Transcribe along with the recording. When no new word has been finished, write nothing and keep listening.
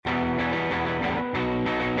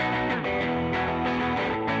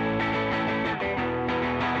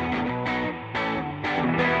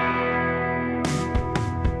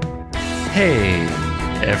Hey,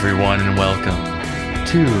 everyone, and welcome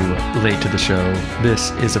to Late to the Show. This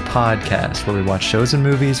is a podcast where we watch shows and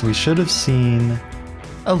movies we should have seen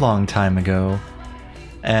a long time ago.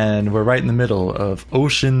 And we're right in the middle of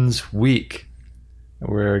Ocean's Week.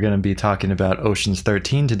 We're going to be talking about Ocean's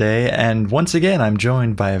 13 today. And once again, I'm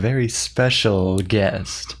joined by a very special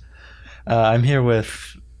guest. I'm here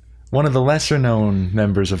with one of the lesser known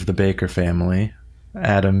members of the Baker family,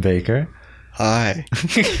 Adam Baker. Hi.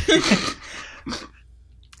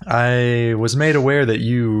 I was made aware that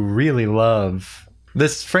you really love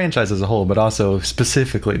this franchise as a whole, but also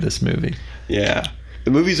specifically this movie. Yeah.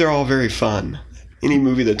 The movies are all very fun. Any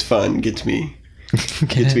movie that's fun gets me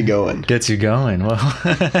going. Gets you going. Well,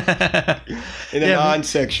 in a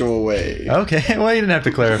non-sexual way. Okay. Well, you didn't have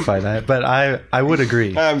to clarify that, but I would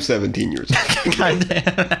agree. I'm 17 years old. God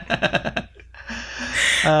damn.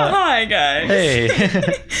 Hi, guys.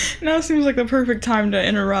 Hey. Now seems like the perfect time to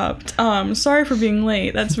interrupt. Sorry for being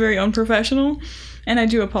late. That's very unprofessional, and I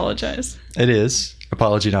do apologize. It is.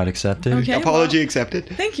 Apology not accepted. Okay. Apology accepted.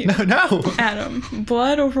 Thank you. No. Adam,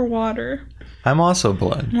 blood over water. I'm also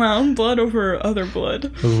blood. Well, blood over other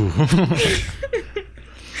blood. Ooh.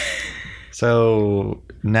 So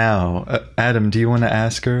now, Adam, do you want to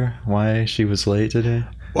ask her why she was late today?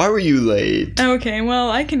 Why were you late? Okay,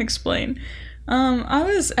 well, I can explain. I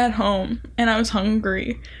was at home, and I was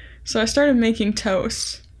hungry, so I started making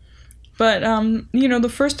toast. But, the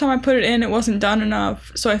first time I put it in, it wasn't done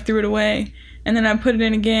enough, so I threw it away. And then I put it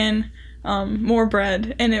in again, more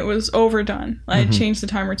bread, and it was overdone. I had changed the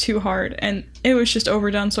timer too hard, and it was just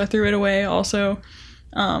overdone, so I threw it away also.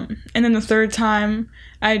 And then the third time,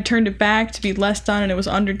 I had turned it back to be less done, and it was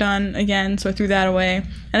underdone again, so I threw that away.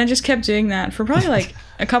 And I just kept doing that for probably like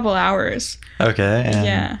a couple hours. Okay. And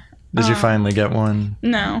yeah. Did you finally get one?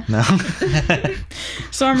 No. No?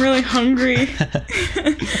 So I'm really hungry.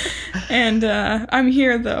 And I'm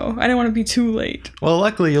here, though. I didn't want to be too late. Well,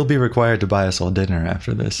 luckily, you'll be required to buy us all dinner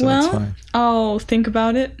after this, so that's fine. I'll think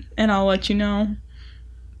about it, and I'll let you know.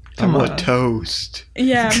 I want toast.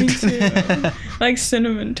 Yeah, me too. Like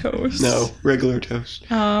cinnamon toast. No, regular toast.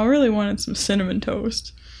 I really wanted some cinnamon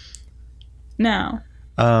toast. Now.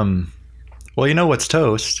 Well, you know what's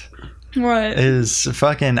toast? What? Is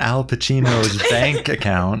fucking Al Pacino's bank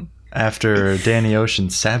account after Danny Ocean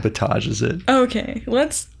sabotages it. Okay,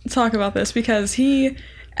 let's talk about this because he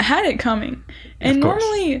had it coming. And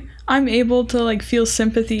normally I'm able to feel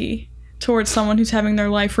sympathy towards someone who's having their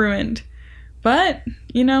life ruined. But,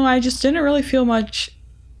 I just didn't really feel much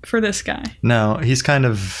for this guy. No, he's kind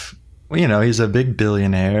of, he's a big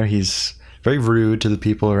billionaire. He's very rude to the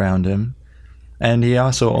people around him. And he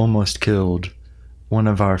also almost killed one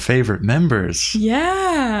of our favorite members.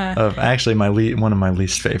 Yeah. Of actually one of my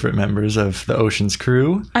least favorite members of the Ocean's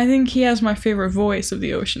crew. I think he has my favorite voice of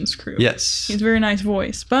the Ocean's crew. Yes. He's a very nice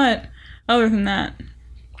voice. But other than that.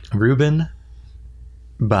 Ruben,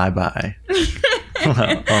 bye-bye.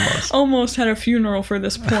 Well, almost. Almost had a funeral for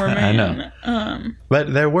this poor man. I know.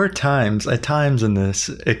 But there were at times in this,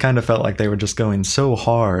 it kind of felt like they were just going so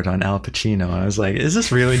hard on Al Pacino. I was like, is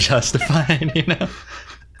this really justified,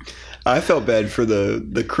 I felt bad for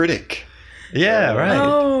the critic. Yeah, right.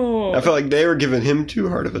 Oh. I felt like they were giving him too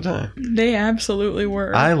hard of a time. They absolutely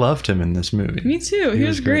were. I loved him in this movie. Me too. He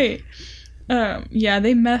was great. Yeah,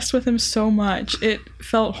 they messed with him so much. It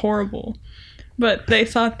felt horrible. But they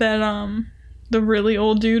thought that the really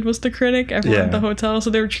old dude was the critic, everyone at the hotel, so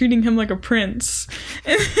they were treating him like a prince.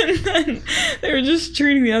 And then they were just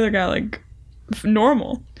treating the other guy like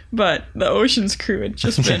normal. But the Ocean's crew had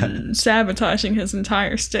just been sabotaging his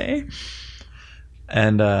entire stay.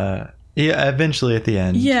 And eventually at the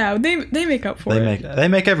end. Yeah, they make up for it. They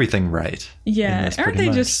make everything right. Yeah, aren't they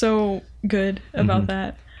just so good about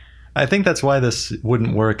that? I think that's why this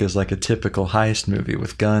wouldn't work as like a typical heist movie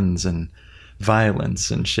with guns and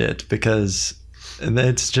violence and shit, because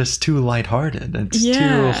it's just too lighthearted. It's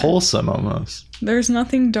too wholesome almost. There's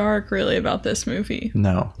nothing dark really about this movie.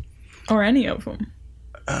 No. Or any of them.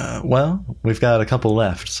 Well, we've got a couple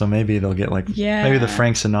left, so maybe they'll get maybe the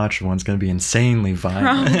Frank Sinatra one's going to be insanely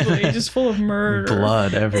violent. Probably, just full of murder.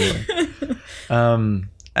 Blood everywhere.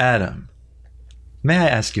 Adam, may I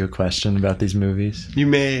ask you a question about these movies? You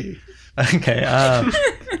may. Okay.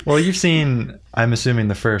 Well, you've seen, I'm assuming,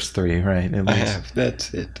 the first three, right? At least. I have.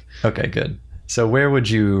 That's it. Okay, good. So where would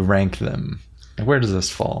you rank them? Where does this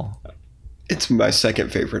fall? It's my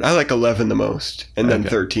second favorite. I like 11 the most, and then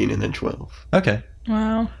 13, and then 12. Okay.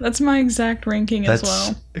 Wow, that's my exact ranking as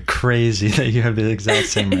well. That's crazy that you have the exact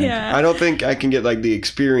same ranking. Yeah. I don't think I can get the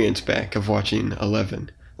experience back of watching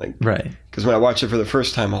 11. Right. Because when I watched it for the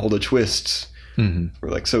first time, all the twists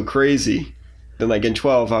were so crazy. then like in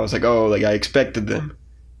 12 I was like, oh, like I expected them,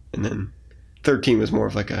 and then 13 was more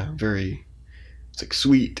of like a very, it's like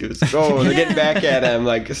sweet. It was like, oh, they're getting back at him,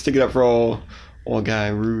 like stick it up for old guy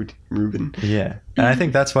Ruben. Yeah, and I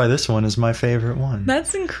think that's why this one is my favorite one.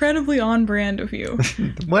 That's incredibly on brand of you.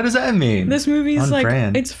 What does that mean? This movie's On like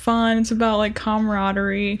brand. it's fun. It's about like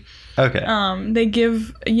camaraderie. Okay. They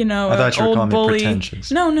give I thought you were old calling me bully.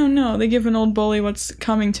 pretentious. No. They give an old bully what's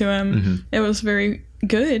coming to him. Mm-hmm. It was very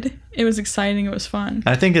good. It was exciting. It was fun.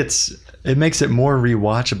 I think it makes it more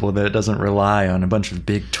rewatchable that it doesn't rely on a bunch of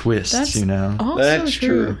big twists, That's you know? Also That's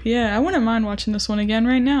true. true. Yeah, I wouldn't mind watching this one again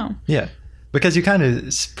right now. Yeah. Because you kind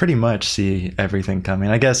of pretty much see everything coming.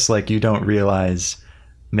 I guess, like, you don't realize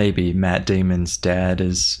maybe Matt Damon's dad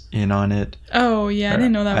is in on it. Oh yeah, I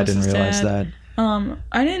didn't know that was his realize dad. that.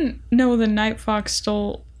 I didn't know the Night Fox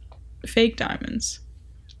stole fake diamonds.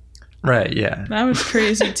 Right, yeah. That was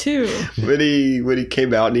crazy too. When he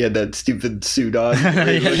came out and he had that stupid suit on,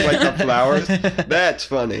 he looked like the flowers. That's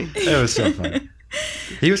funny. It was so funny.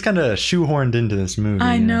 He was kind of shoehorned into this movie.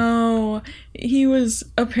 I you know. He was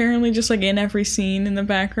apparently just like in every scene in the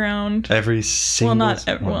background. Every single... Well, not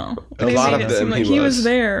ev- well. A They lot made of it seem them like he he was was.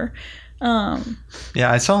 there.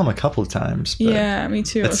 Yeah, I saw him a couple of times. But Yeah, me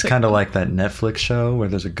too. it's kind of like that Netflix show where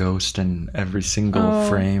there's a ghost in every single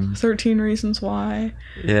frame. 13 Reasons Why.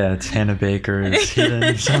 Yeah, it's Hannah Baker is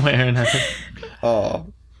hidden somewhere in heaven. Oh,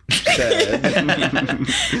 sad.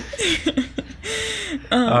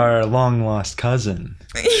 Our long lost cousin.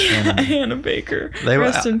 Yeah, Hannah Baker.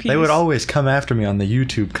 Rest in peace. They would always come after me on the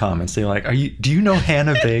YouTube comments. They're like, do you know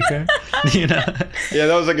Hannah Baker? You know? Yeah,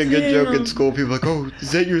 that was like a good joke Damn. at school. People were like, oh,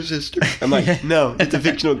 is that your sister? I'm like, no, it's a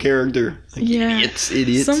fictional character. Like, Yeah.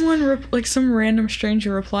 Idiots. Someone some random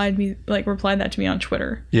stranger replied that to me on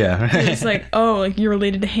Twitter. Yeah. It's like, oh, like you're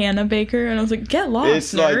related to Hannah Baker, and I was like, get lost,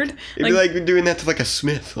 It's nerd. like, it'd be like doing that to like a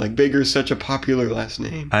Smith. Like, Baker's such a popular last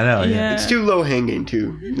name. I know. Yeah. Yeah. It's too low hanging,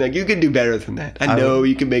 too. Like, you can do better than that. I know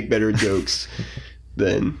you can make better jokes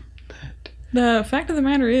than that. The fact of the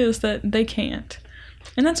matter is that they can't,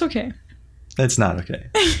 and that's okay. It's not okay.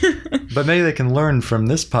 But maybe they can learn from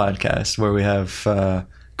this podcast where we have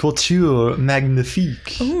culture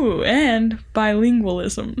magnifique. Ooh, and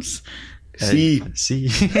bilingualisms. See,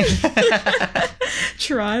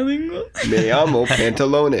 Trilingual. me amo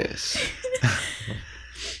pantalones.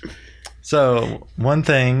 So, one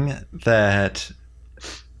thing that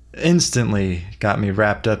instantly got me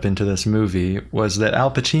wrapped up into this movie was that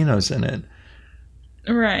Al Pacino's in it.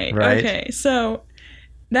 Right. Right. Okay. So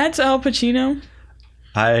that's Al Pacino.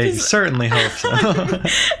 I certainly hope so.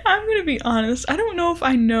 I'm gonna be honest. I don't know if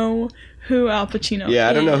I know who Al Pacino is. Yeah,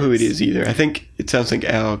 I don't know who it is either. I think it sounds like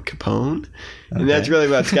Al Capone. And that's really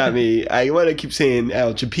what's got me. I want to keep saying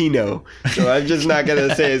Al Chapino, so I'm just not going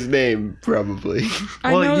to say his name, probably.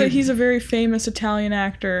 I Well, know you- that he's a very famous Italian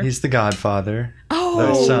actor. He's the Godfather.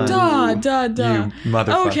 Oh, son. duh. You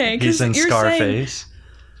motherfucker. Okay, 'cause He's in you're Scarface.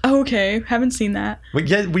 Okay, haven't seen that. We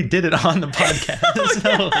did it on the podcast.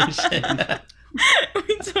 Holy shit.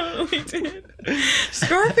 We totally did.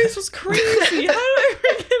 Scarface was crazy. How did I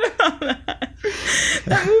forget about that?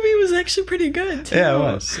 That movie was actually pretty good, too. Yeah, it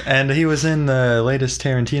was. And he was in the latest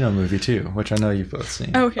Tarantino movie, too, which I know you've both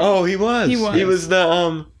seen. Okay. Oh, he was. He was. He was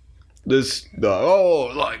you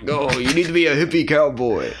need to be a hippie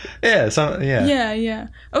cowboy. Yeah, Yeah.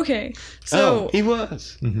 Okay. So he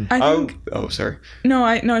was. I think Sorry. no,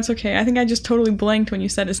 it's okay. I think I just totally blanked when you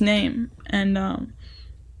said his name, and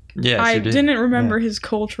Yes, I you did. didn't remember Yeah. his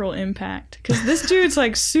cultural impact because this dude's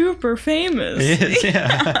like super famous. He is,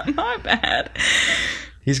 yeah. My bad.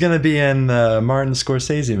 He's going to be in the Martin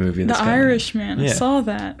Scorsese movie. The that's coming. Irishman. I Yeah. saw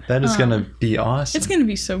that. That is going to be awesome. It's gonna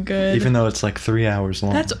be so good. Even though it's like 3 hours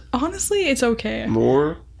long. That's honestly, it's okay.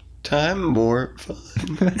 More time, more fun.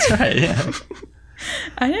 That's right, yeah.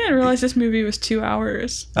 I didn't realize this movie was 2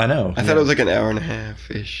 hours. I know. I thought it was like an hour and a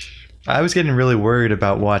half ish. I was getting really worried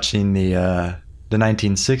about watching the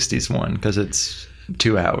 1960s one because it's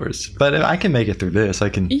 2 hours. But I can make it through this. I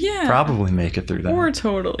can Yeah. probably make it through that. We're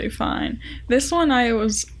totally fine. This one,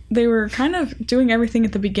 they were kind of doing everything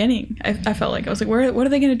at the beginning. I felt like I was like, what are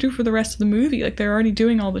they going to do for the rest of the movie? Like they're already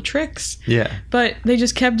doing all the tricks, Yeah. but they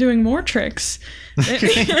just kept doing more tricks.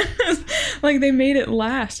 Like they made it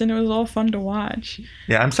last, and it was all fun to watch.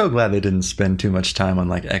 Yeah, I'm so glad they didn't spend too much time on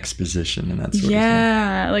like exposition and that sort of thing.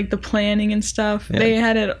 Yeah, like the planning and stuff. Yeah. They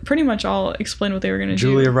had it pretty much all explained what they were going to do.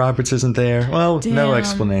 Julia Roberts isn't there. Well, no Damn.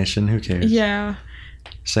 explanation. Who cares? Yeah.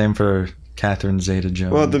 Same for Catherine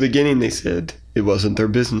Zeta-Jones. Well, at the beginning they said it wasn't their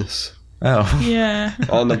business. Oh. Yeah.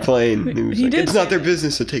 On the plane, he was He like, did it's not say their that.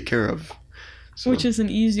 business to take care of So, Which is an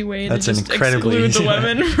easy way That's to an just incredibly exclude the easy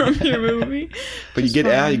way. women from your movie. but you It's get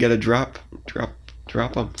Al, fine. you gotta drop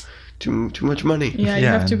them. Too much money. Yeah, you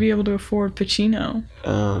Yeah. have to be able to afford Pacino.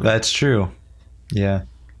 That's true. Yeah.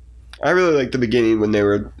 I really like the beginning when they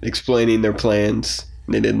were explaining their plans.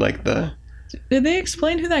 They did like the Did they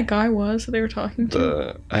explain who that guy was that they were talking to?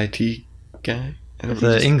 the IT guy. I don't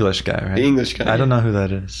The English guy, right? the English guy. I don't know who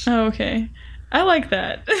that is. Oh, okay. I like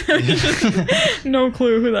that. No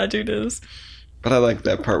clue who that dude is. But I like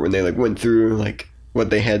that part when they like went through like what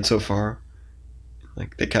they had so far.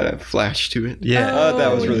 Like they kind of flashed to it. Yeah. Oh,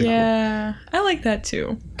 that was really cool. Yeah, I like that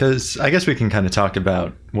too. Because I guess we can kind of talk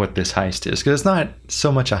about what this heist is. Because it's not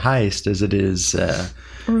so much a heist as it is.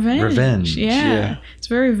 Revenge. yeah. Yeah. It's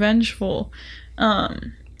very vengeful.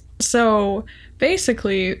 So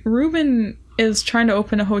basically, Ruben is trying to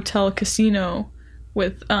open a hotel casino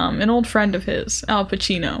with an old friend of his, Al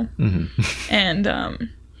Pacino. Mhm. And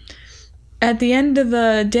at the end of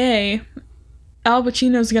the day, Al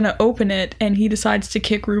Pacino's gonna open it, and he decides to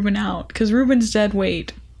kick Ruben out because Ruben's dead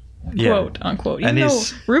weight, Yeah. quote unquote. Even And though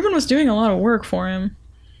he's- Ruben was doing a lot of work for him,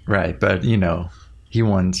 Right, but he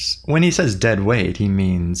wants. When he says dead weight, he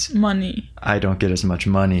means money. I don't get as much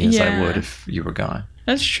money as I Yeah. would if you were gone.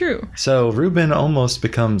 That's true. So Ruben almost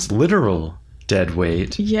becomes literal dead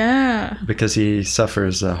weight Yeah. because he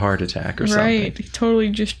suffers a heart attack or Right. something. He totally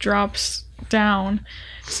just drops down.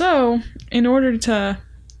 So, in order to,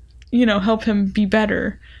 help him be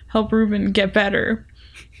better, help Ruben get better,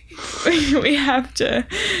 we have to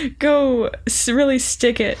go really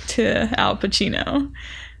stick it to Al Pacino.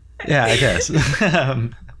 Yeah, I guess.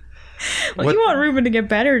 Well, What- you want Ruben to get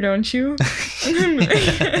better, don't you?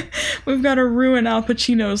 We've got to ruin Al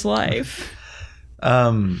Pacino's life.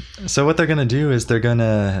 So what they're gonna do is they're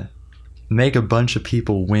gonna make a bunch of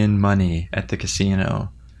people win money at the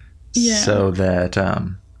casino, Yeah. so that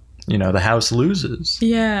the house loses.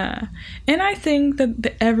 Yeah. And I think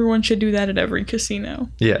that everyone should do that at every casino.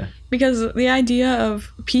 Yeah, Because the idea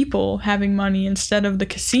of people having money instead of the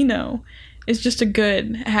casino is just a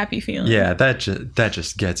good, happy feeling. yeah, that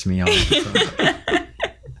just gets me off.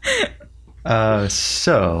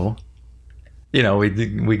 So,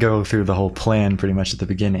 we go through the whole plan pretty much at the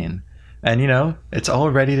beginning, and it's all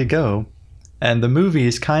ready to go. And the movie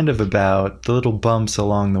is kind of about the little bumps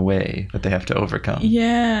along the way that they have to overcome.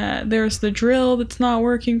 Yeah, there's the drill that's not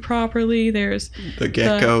working properly. There's The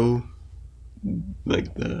gecko.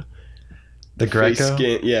 Like the The face Greco.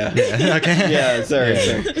 skin. Yeah. Yeah, okay. Yeah, sorry.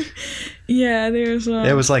 there's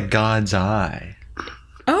It was like God's eye.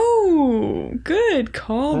 oh, good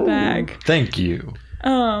callback. Thank you.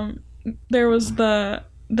 There was the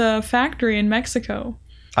factory in Mexico.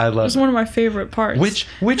 I It love was one of my favorite parts. Which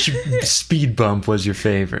speed bump was your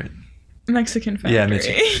favorite? Mexican factory? Yeah, me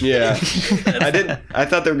too. Yeah. I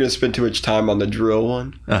thought they were gonna spend too much time on the drill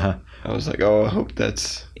one. Uh-huh. I was like, oh, I hope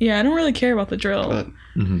that's. Yeah, I don't really care about the drill. But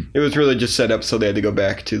Hmm. it was really just set up so they had to go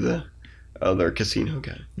back to the other casino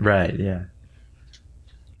guy. Right, yeah.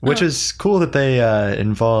 Which is cool that they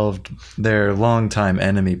involved their longtime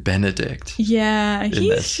enemy, Benedict. Yeah, he's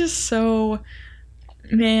this. just so.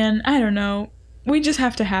 Man, I don't know. We just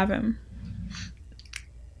have to have him.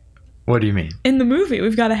 What do you mean? In the movie.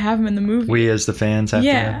 We've got to have him in the movie. We as the fans have to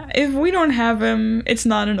Yeah, have? if we don't have him, it's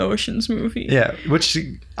not an Ocean's movie. Yeah, which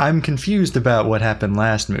I'm confused about what happened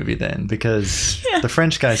last movie then, because Yeah. the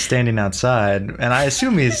French guy's standing outside, and I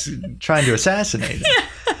assume he's trying to assassinate him.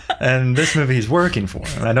 And this movie he's working for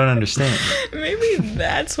him. I don't understand. Maybe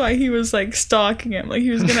that's why he was like stalking him. Like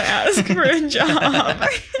he was gonna ask for a job.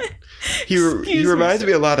 He reminds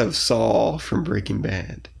me a lot of Saul from Breaking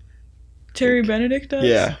Bad. Terry Benedict does?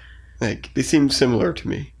 Yeah. Like, they seem similar to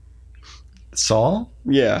me. Saul?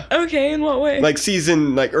 Yeah. Okay, in what way?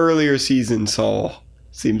 Earlier season Saul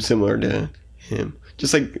seems similar to him.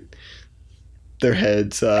 Just like their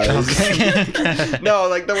head size. Okay. No,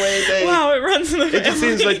 like the way they. wow, it runs in the family. It just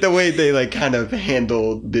seems like the way they like kind of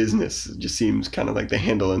handle business. It just seems kind of like they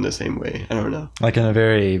handle in the same way. I don't know. Like in a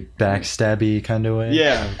very backstabby kind of way?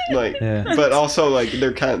 Yeah, like, Yeah. but also like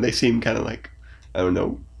they seem kind of like, I don't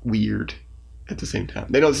know, weird at the same time.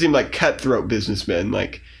 They don't seem like cutthroat businessmen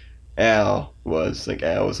like Al was. Like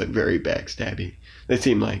Al was like very backstabby. They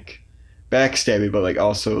seem like backstabby, but like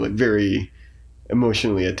also like very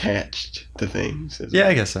emotionally attached to things. as Yeah,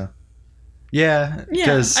 well. I guess so. Yeah, Yeah,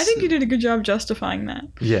 'cause- I think you did a good job justifying that.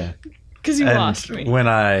 Yeah. Because you And lost me. when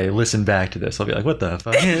I listen back to this, I'll be like, what the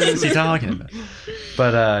fuck is he talking about?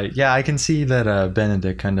 But yeah, I can see that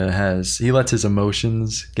Benedict kind of he lets his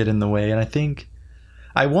emotions get in the way. And I think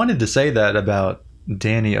I wanted to say that about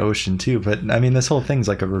Danny Ocean too, but I mean, this whole thing's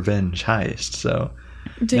like a revenge heist. So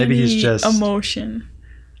Danny maybe he's just. emotion.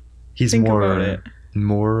 he's Think more about it.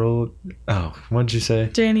 moral. Oh, what did you say?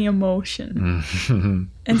 Danny Emotion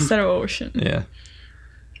instead of Ocean. Yeah.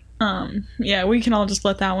 Yeah, we can all just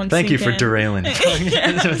let that one Thank you sink for in. derailing.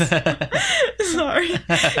 Sorry.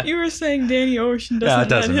 You were saying Danny Ocean No, it doesn't let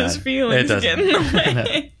doesn't his matter. feelings It doesn't get in the matter.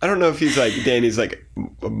 way. I don't know if he's like Danny's like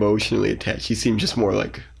emotionally attached. He seems just more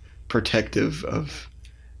like protective of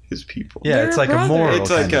his people. Yeah, They're it's like a brothers. moral It's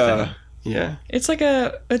like kind of thing. yeah. It's like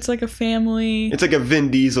a family. It's like a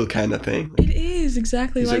Vin Diesel kind of thing. It is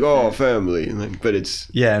exactly He's like like, oh, that. family, and like, but it's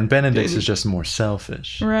Yeah, and Benedict's Danny. is just more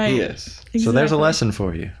selfish. Right. yes. So there's a Exactly. lesson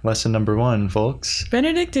for you. Lesson number 1, folks.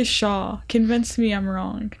 Benedict is Shaw. Convince me I'm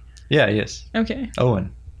wrong. Yeah, yes. Okay.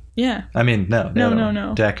 Owen. Yeah. I mean, no. No.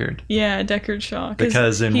 Deckard. Yeah, Deckard Shaw.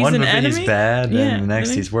 Because in he's one an movie he's enemy? bad, Yeah, and the next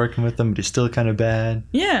really? he's working with them, but he's still kind of bad.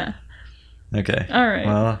 Yeah. Okay. All right.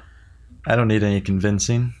 Well, I don't need any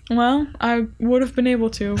convincing. Well, I would have been able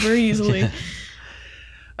to very easily.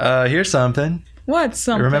 Here's something. What's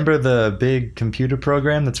something? Remember the big computer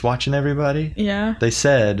program that's watching everybody? Yeah. They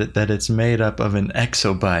said that it's made up of an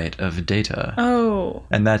exabyte of data. Oh.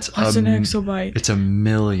 And that's What's an exabyte? It's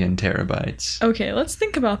 1,000,000 terabytes. Okay, let's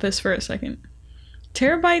think about this for a second.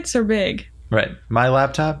 Terabytes are big. Right. My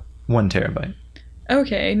laptop, 1 terabyte.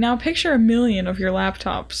 Okay, now picture 1,000,000 of your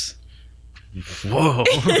laptops. Whoa.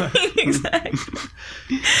 Exactly.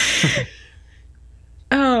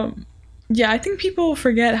 Yeah, I think people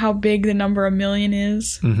forget how big the number 1,000,000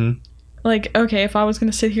 is. hmm Like, okay, if I was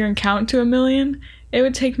gonna sit here and count to 1,000,000, it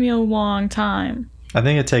would take me a long time. I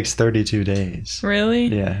think it takes 32 days. Really?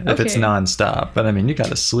 Yeah, if it's Okay. nonstop. But I mean, you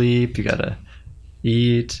gotta sleep, you gotta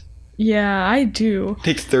eat. Yeah, I do.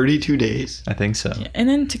 Takes 32 days. I think so. And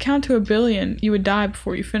then to count to 1,000,000,000, you would die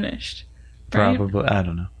before you finished. Right? Probably. I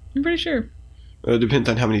don't know. I'm pretty sure. Well, it depends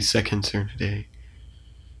on how many seconds are in a day.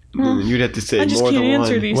 Well, Then you'd have to say I just more can't than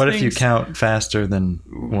answer one. these What if you things. count faster than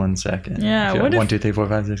 1 second? Yeah, If you what have 1, if 2, 3, 4,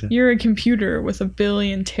 5, 6, 7. You're a computer with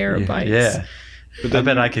 1,000,000,000 terabytes. Yeah. But I then,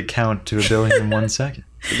 bet I could count to 1,000,000,000 in 1 second.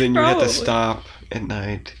 but then you'd have to Probably. stop at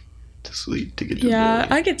night to sleep to get to Yeah,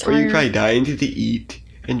 1,000,000,000. I get Or you tired. probably die and need to eat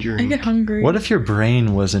and drink. I get hungry. What if your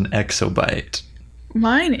brain was an exabyte?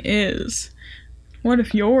 Mine is. What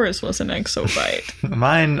if yours was an exabyte?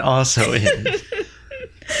 Mine also is.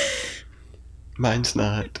 Mine's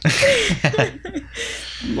not.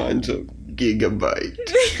 Mine's a gigabyte.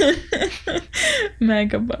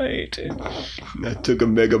 Megabyte. I took a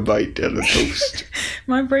megabyte out of toast.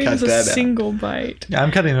 My brain Cut is a that out. single byte.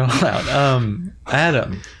 I'm cutting it all out.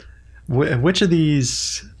 Adam, which of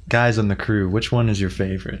these guys on the crew, which one is your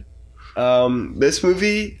favorite? This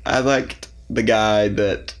movie, I liked the guy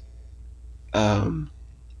that,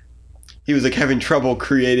 he was like having trouble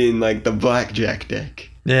creating like the blackjack deck.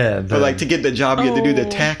 Yeah. But like to get the job, you had to do the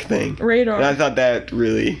Oh. tack thing. Radar. And I thought that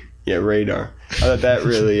really, radar. I thought that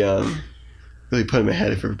really, really put him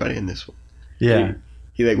ahead of everybody in this one. yeah.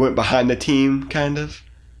 He like went behind the team, kind of.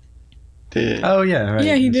 Oh, yeah. Right.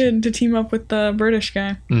 Yeah, he did to team up with the British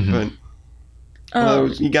guy. Mhm. But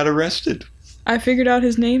he got arrested. I figured out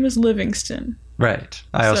his name is Livingston. Right.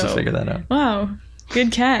 I also So- figured that out. Wow.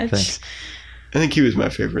 Good catch. Thanks. I think he was my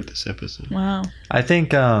favorite this episode. Wow. I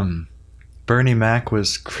think Bernie Mac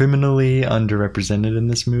was criminally underrepresented in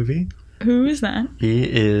this movie. Who is that? He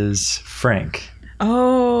is Frank.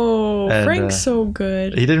 Oh, And, Frank's so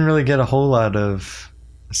good. He didn't really get a whole lot of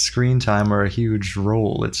screen time or a huge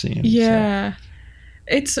role, it seems. Yeah.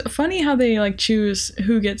 It's funny how they like choose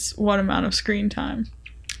who gets what amount of screen time.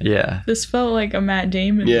 Yeah. This felt like a Matt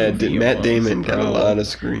Damon Yeah, movie Matt almost, Damon got a bro. lot of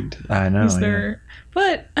screen time. I know. He's Yeah. their,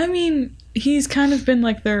 but I mean, he's kind of been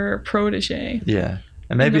like their protege. Yeah.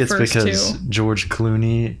 And maybe the it's first because two. George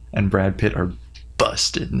Clooney and Brad Pitt are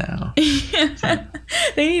busted now.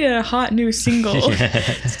 They needed a hot new single Yeah.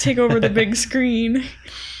 to take over the big screen.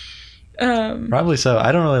 Probably so.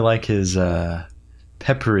 I don't really like his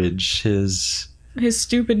pepperage, his His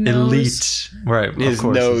stupid nose. elite. Right. His of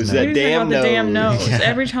course. nose, his that He was thinking damn about the damn nose. nose. Yeah.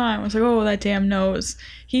 Every time I was like, "Oh, that damn nose."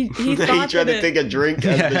 He He thought tried that to take a drink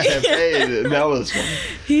out of the Yeah. champagne, and that was fun.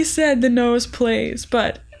 he said the nose plays,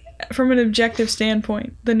 but from an objective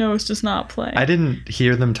standpoint, the nose does not play. I didn't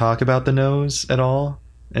hear them talk about the nose at all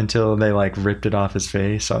until they like ripped it off his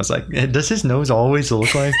face. I was like, does his nose always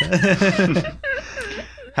look like that?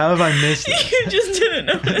 How have I missed it? You just didn't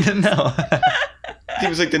know. No. He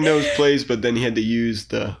was like the nose plays, but then he had to use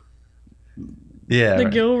the. Yeah. The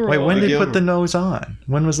right. Gilroy. Wait, when The did he put Gilroy. the nose on?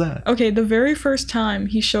 When was that? Okay, the very first time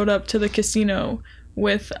he showed up to the casino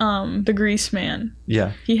with the grease man,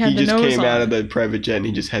 Yeah. he had He the just nose came on. out of the private jet and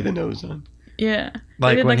he just had the nose on. Yeah.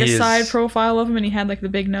 Like they did when like a he side is- profile of him and he had like the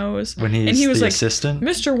big nose. When he's and he was the like, assistant?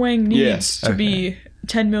 Mr. Wang needs Yes. to be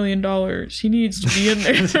 $10 million. He needs to be in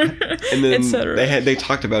there, And then etc. they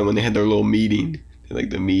talked about it when they had their little meeting, like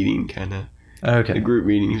the meeting kind of Okay. the group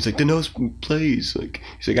meeting. He was like, the nose plays. Like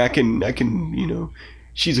he's like, I can,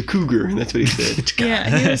 she's a cougar, and that's what he said. Yeah,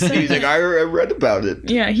 he was saying He's like, I read about it.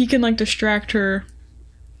 yeah, he can like distract her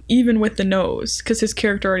even with the nose because his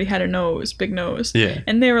character already had a nose, big nose. Yeah.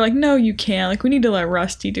 And they were like, no, you can't. Like, we need to let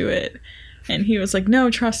Rusty do it. And he was like, no,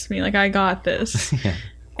 trust me. Like, I got this. Yeah.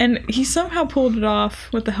 And he somehow pulled it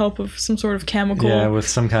off with the help of some sort of chemical. Yeah, with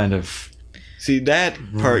some kind of. See, that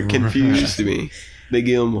part confused me. The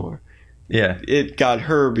Gilmore. Yeah, It got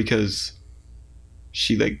her because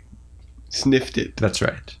she like sniffed it, that's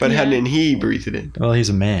right. but Yeah. hadn't he breathed it in? Well, he's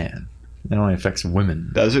a man. It only affects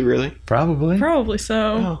women. Does it really? Probably. Probably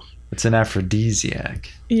so. Oh. It's an aphrodisiac.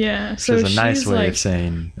 Yeah. So Which is a nice she's way like, of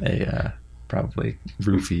saying a probably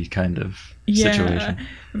roofie kind of yeah, situation.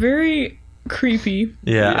 very creepy.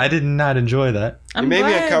 Yeah, Yeah. I did not enjoy that. It made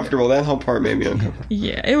me glad- uncomfortable. That whole part made me uncomfortable.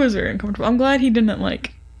 Yeah, it was very uncomfortable. I'm glad he didn't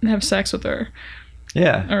like have sex with her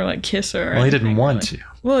Yeah. or like kiss her. or Well, he didn't anything, want really. to.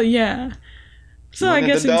 Well, yeah. So I Wanted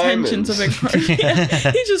guess the intention's a big diamonds. part.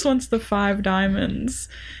 Yeah, he just wants the 5 diamonds.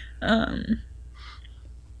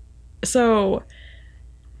 So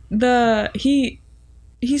he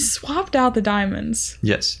swapped out the diamonds.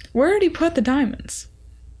 Yes. Where did he put the diamonds?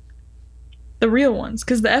 The real ones,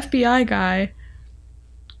 because the FBI guy.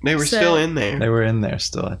 They were So- still in there. They were in there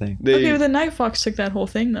still, I think. They, Okay, but the Night Fox took that whole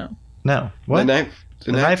thing though. No. What? The knife.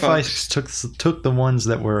 The Night Fox took the ones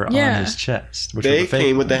that were Yeah. on his chest. Which were They the fake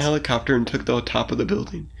came with the ones. helicopter and took the top of the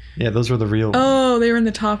building. Yeah, those were the real ones. Oh, they were in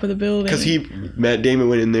the top of the building. Because Matt Damon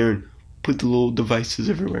went in there and put the little devices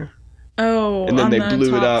everywhere. Oh, And then on they the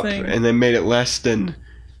blew it top up thing. and then made it less than.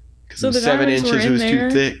 Because So it was the 7 diamonds were inches, it in was there?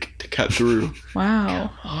 too thick to cut through. Wow.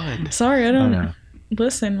 On. Sorry, I Oh, don't no.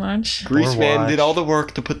 listen much. Greaseman watch. did all the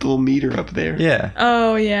work to put the little meter up there. Yeah.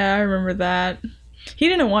 Oh yeah, I remember that. He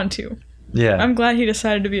didn't want to. Yeah. I'm glad he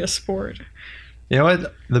decided to be a sport. You know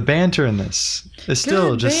what? The banter in this is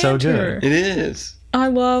still Good just so banter. good. It is. I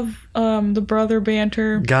love the brother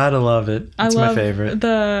banter. Gotta love it. I It's love my favorite.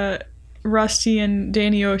 the Rusty and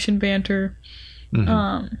Danny Ocean banter.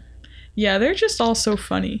 Mhm. Yeah, they're just all so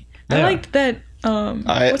funny. I Yeah. liked that.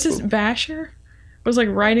 What's his Basher? Was like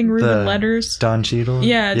writing Ruben The letters. Don Cheadle?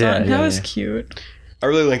 Yeah, that was yeah. cute. I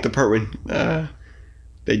really like the part when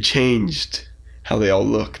they changed how they all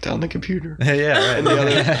looked on the computer. Yeah, right. And the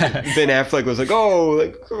other Ben Affleck was like, "Oh,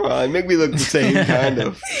 like come on, make me look the same," kind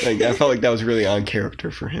of. Like I felt like that was really on character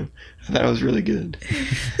for him. I thought it was really good.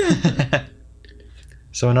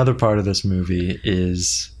 So another part of this movie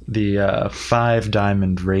is the 5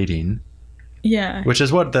 diamond rating, Yeah. which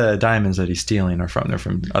is what the diamonds that he's stealing are from. They're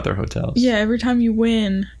from other hotels. Yeah, every time you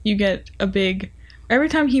win, you get a big. Every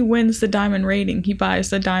time he wins the diamond rating, he buys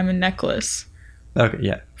the diamond necklace Okay,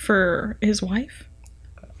 yeah. for his wife.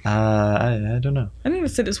 I don't know. I think it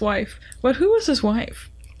said his wife. But who was his wife?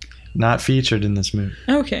 Not featured in this movie.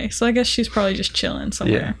 Okay, so I guess she's probably just chilling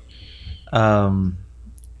somewhere.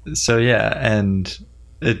 So yeah, and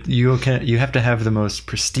you have to have the most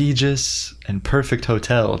prestigious and perfect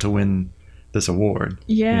hotel to win this award.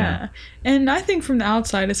 Yeah. And I think from the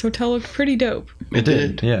outside, his hotel looked pretty dope. It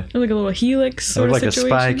did. Yeah. It was like a little helix It sort looked of like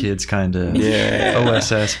situation. a Spy Kids kind of Yeah.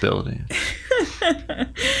 OSS building.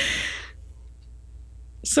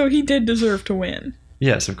 So he did deserve to win.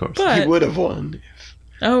 Yes, of course. He But would have won.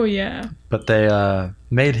 oh yeah. But they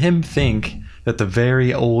made him think that the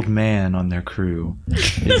very old man on their crew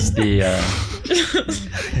is the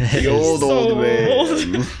The old So man.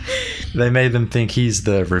 old. they made them think he's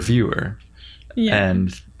the reviewer, Yeah.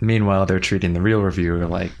 and meanwhile they're treating the real reviewer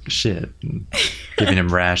like shit and giving him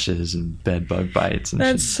rashes and bed bug bites and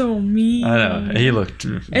That's shit. so mean. I know, he looked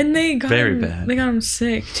And they got very him, bad. They got him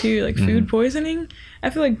sick too, like food poisoning. I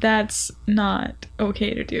feel like that's not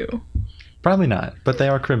okay to do. probably not, but they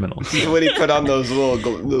are criminals. When he put on those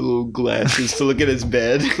little glasses to look at his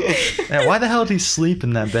bed. Yeah, why the hell did he sleep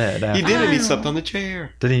in that bed? He after? didn't. He Wow. slept on the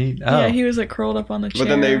chair. Did he? Oh, Yeah, he was like curled up on the chair. But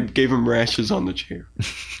then they gave him rashes on the chair.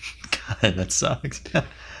 God, that sucks. Yeah,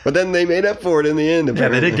 But then they made up for it in the end. they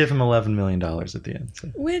Apparently. did give him $11 million at the end. So.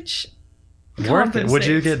 Which Worth it. Would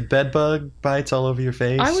you compensates. get bed bug bites all over your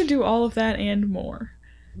face? I would do all of that and more.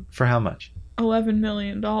 For how much? $11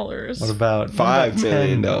 million. What about $5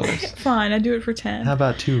 million. Fine, I'd do it for 10. How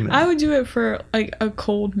about $2 million? I would do it for like a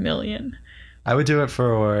cold million. I would do it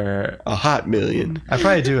for. A hot million. I'd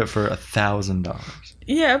probably do it for $1,000.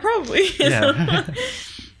 Yeah, probably. Yeah.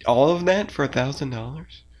 All of that for $1,000.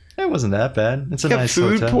 It wasn't that bad. It's a Got nice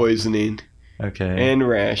food hotel. poisoning Okay. and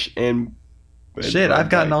rash and Shit, I've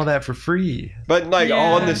gotten all that for free. But like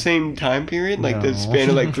all in Yeah. the same time period, like the No. span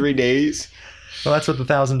of like 3 days. Well, that's what the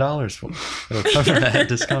 $1,000 for. It'll cover that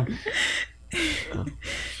discomfort.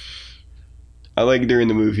 I like during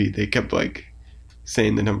the movie they kept like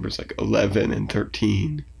saying the numbers like 11 and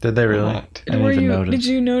 13. Did they really? I didn't even notice. Did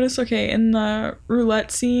you notice? Okay, in the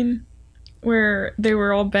roulette scene where they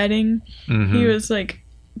were all betting, he was like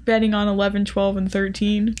betting on 11, 12, and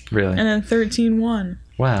 13. Really? And then 13 won.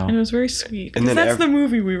 Wow. And it was very sweet. And then that's the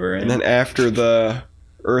movie we were in. And then after the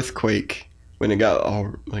earthquake, when it got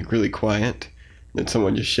all like really quiet, then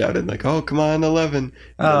someone just shouted like, "Oh, come on, 11!" And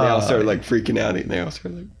then they all started like freaking out, and they all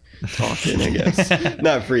started like talking. I guess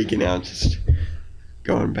not freaking out, just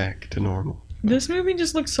going back to normal. This movie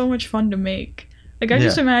just looks so much fun to make. Like, I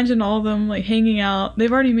just imagine all of them, like, hanging out.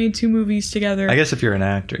 They've already made 2 movies together. I guess if you're an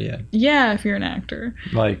actor, yeah. Yeah, if you're an actor.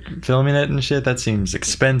 Like, filming it and shit, that seems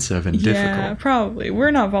expensive and difficult. Yeah, probably.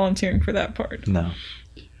 We're not volunteering for that part. No.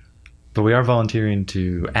 But we are volunteering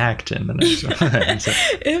to act in the next one. So,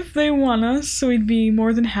 if they want us, we'd be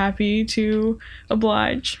more than happy to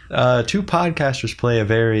oblige. 2 podcasters play a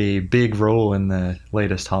very big role in the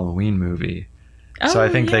latest Halloween movie. So I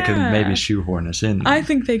think they could maybe shoehorn us in. I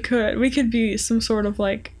think they could. We could be some sort of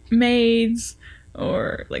like maids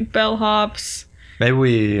or like bellhops. Maybe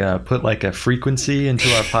we put like a frequency into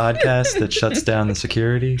our podcast that shuts down the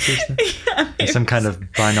security system. Yeah, some kind of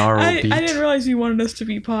binaural beat. I didn't realize you wanted us to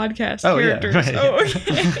be podcast characters. Yeah, right. Oh,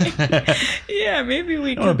 okay. Yeah, maybe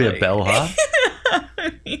we could. I want to be a bellhop.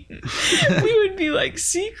 I mean, we would be like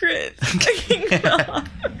secret.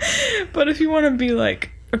 But if you want to be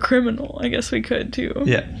like a criminal, I guess we could too.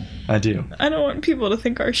 Yeah, I do. I don't want people to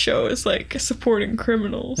think our show is like supporting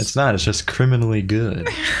criminals. It's not. It's just criminally good.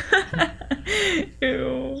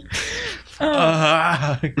 Ew. We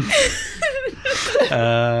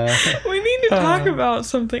need to talk about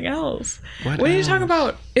something else. We need to talk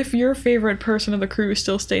about if your favorite person of the crew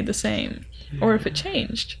still stayed the same, or if it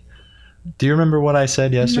changed. Do you remember what I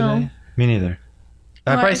said yesterday? No. Me neither.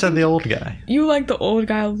 I probably said the old guy. You like the old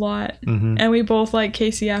guy a lot, and we both like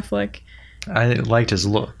Casey Affleck. I liked his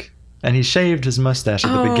look. And he shaved his mustache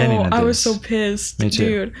at the beginning of this. I was so pissed. Me too.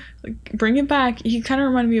 Dude, like, bring it back. He kind of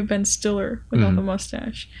reminded me of Ben Stiller without the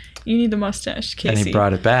mustache. You need the mustache, Casey. And he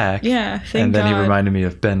brought it back. Yeah, thank God. And then he reminded me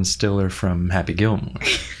of Ben Stiller from Happy Gilmore.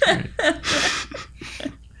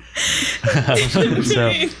 So,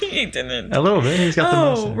 he didn't. A little bit. He's got the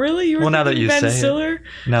mustache. Oh, really? You were now that you Ben say Stiller? it.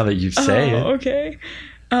 Now that you say it. Okay.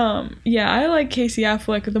 Yeah, I like Casey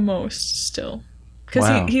Affleck the most still.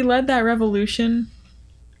 Because he led that revolution.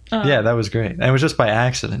 Yeah, that was great. And it was just by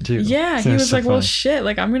accident, too. Yeah, he was so like, funny. well, shit,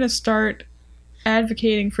 like, I'm going to start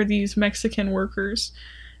advocating for these Mexican workers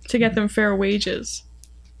to get them fair wages.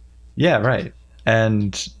 Yeah, right.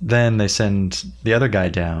 And then they send the other guy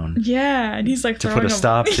down. Yeah, and he's like to put a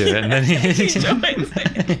stop to it. And then he joins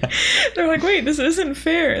it. They're like, wait, this isn't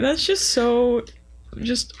fair. That's just so...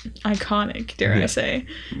 just iconic, dare I say.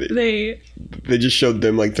 They just showed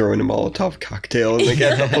them like throwing a Molotov cocktail and they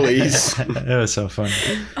got the police. It was so funny.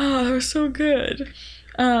 Oh, that was so good.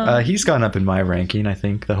 He's gone up in my ranking, I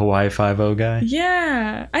think, the Hawaii Five-0 guy.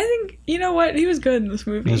 Yeah, I think, you know what, he was good in this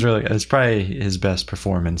movie. It's probably his best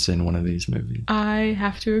performance in one of these movies. I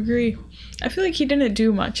have to agree. I feel like he didn't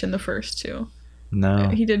do much in the first 2. No.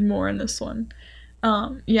 He did more in this one.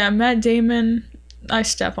 Yeah, Matt Damon... I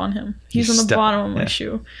step on him. He's on the bottom of my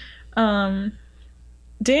shoe.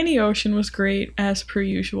 Danny Ocean was great, as per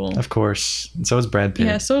usual. Of course. And so is Brad Pitt.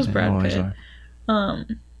 Yeah, so is Brad Pitt.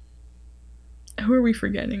 Who are we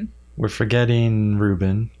forgetting? We're forgetting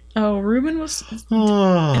Ruben. Oh, Ruben was in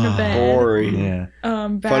a bed. Boring. Yeah.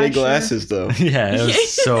 Funny glasses, though. Yeah, it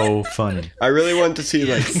was so funny. I really want to see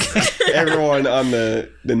like everyone in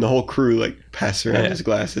the whole crew like pass around his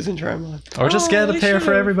glasses and try them on. Or just get a pair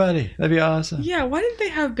for everybody. That'd be awesome. Yeah, why didn't they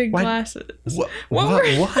have big glasses? Why? What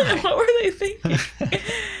were they thinking?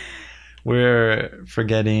 We're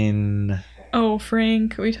forgetting... Oh,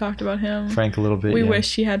 Frank. We talked about him. Frank a little bit, We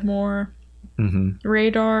wish he had more. Mm-hmm.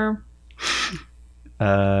 Radar.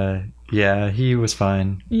 Yeah, he was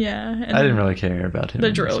fine. Yeah. I didn't really care about him.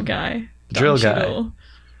 The drill guy. The drill guy.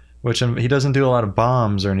 Which he doesn't do a lot of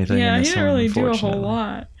bombs or anything. Yeah, in he this didn't really do a whole unfortunately.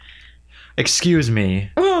 lot. Excuse me.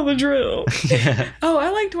 Oh, the drill. Yeah. Oh, I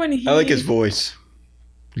liked when I like his voice.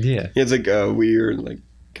 Yeah. He has like a weird, like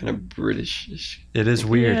kind of British. It is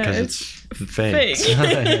weird because it's fake.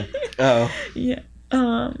 Oh. Yeah.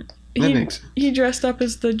 That makes sense. He dressed up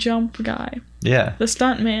as the jump guy. Yeah. The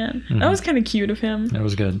stunt man. That was kind of cute of him. It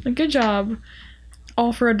was good. Like, good job.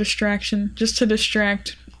 All for a distraction. Just to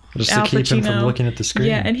distract Just Al to keep him Pacino. from looking at the screen.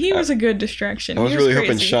 Yeah, and he was a good distraction. I was He really crazy.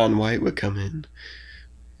 hoping Shaun White would come in.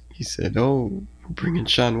 He said, "Oh, Bringing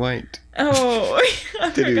Shaun White. Oh, I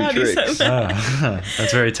To do forgot he said tricks. that.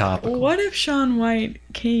 That's very topical. What if Shaun White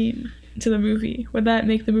came to the movie? Would that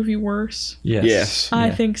make the movie worse? Yes. I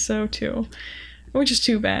Yeah. think so too. Which is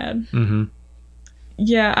too bad. Mm-hmm.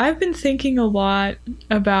 Yeah, I've been thinking a lot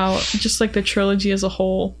about just like the trilogy as a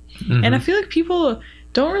whole. Mm-hmm. And I feel like people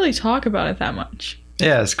don't really talk about it that much.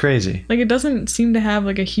 Yeah, it's crazy. Like it doesn't seem to have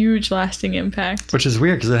like a huge lasting impact. Which is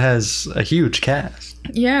weird because it has a huge cast.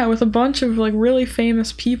 Yeah, with a bunch of like really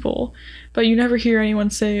famous people. But you never hear anyone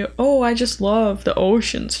say, "Oh, I just love the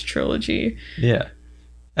Ocean's trilogy." Yeah.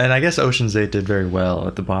 And I guess Ocean's 8 did very well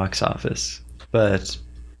at the box office. But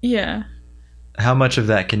Yeah. how much of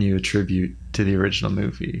that can you attribute to the original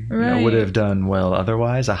movie? You know, would it Right. have done well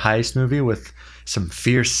otherwise? A heist movie with some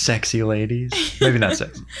fierce, sexy ladies? Maybe not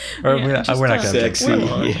sexy. Or Yeah, we're not just, going to Sexy.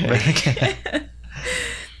 Yeah.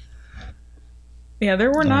 Yeah,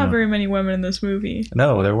 there were not Yeah. very many women in this movie.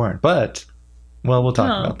 No, there weren't. But, well, we'll talk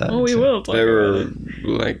No, about that. well, we soon. will talk There about were it.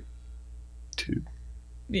 like 2.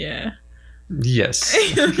 Yeah. Yes.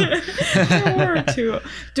 There were two.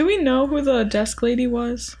 Do we know who the desk lady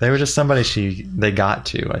was? They were just somebody they got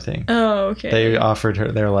to, I think. Oh, okay. They offered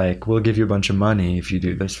her, they're like, we'll give you a bunch of money if you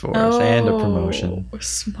do this for us and a promotion.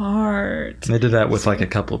 Smart. And they did that with like a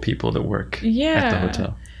couple people that work Yeah. at the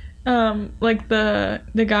hotel. Like the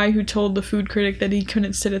guy who told the food critic that he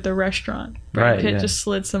couldn't sit at the restaurant. Brad Right, Pitt yeah. just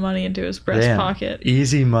slid some money into his breast Damn. pocket.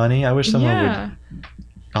 Easy money. I wish someone Yeah, would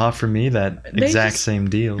offer me that They exact just- same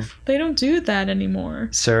deal. they don't do that anymore.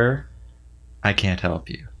 Sir, I can't help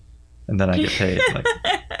you. And then I get paid like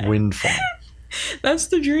windfall. That's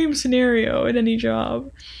the dream scenario at any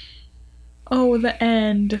job. Oh, the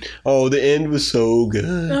end. Oh, the end was so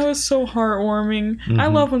good. That was so heartwarming. I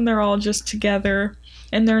Mhm. love when they're all just together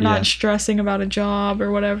and they're not Yeah. stressing about a job or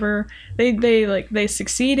whatever. They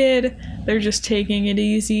succeeded. They're just taking it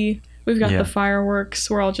easy. We've got Yeah. the fireworks.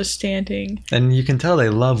 We're all just standing. And you can tell they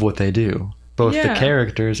love what they do. Both the Yeah.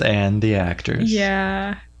 characters and the actors.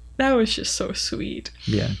 Yeah. That was just so sweet.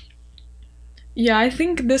 Yeah. Yeah, I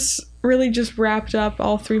think this really just wrapped up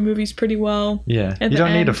all 3 movies pretty well. Yeah. At You the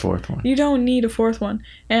don't need a end. fourth one. You don't need a 4th one.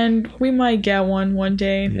 And we might get one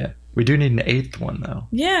day. Yeah. We do need an 8th one though.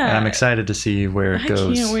 Yeah. And I'm excited to see where it I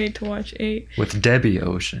goes can't wait to watch 8. with Debbie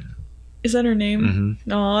Ocean. Is that her name?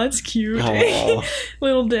 Mm-hmm. Oh, that's cute. Aw.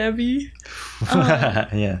 Little Debbie. Oh.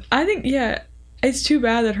 Yeah. I think, yeah, it's too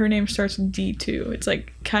bad that her name starts with D too. It's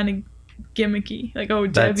like kind of gimmicky. Like, oh,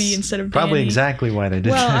 Debbie That's instead of probably Danny. exactly why they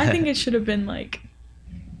did Well, that. I think it should have been like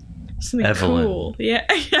something Evelyn. cool. Yeah,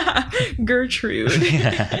 yeah. Gertrude.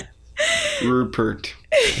 Yeah. Rupert.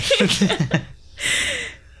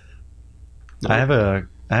 I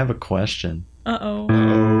have a question. Uh-oh.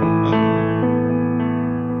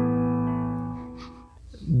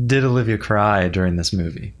 Did Olivia cry during this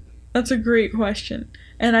movie? That's a great question.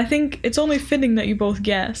 And I think it's only fitting that you both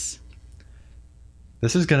guess.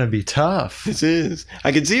 This is gonna be tough. This is.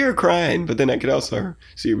 I could see her crying, but then I could also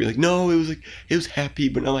see her be like, no, it was happy,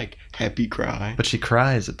 but not like happy cry. But she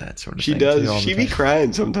cries at that sort of She thing. too, all does. the She be time.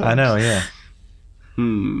 crying sometimes. I know, yeah.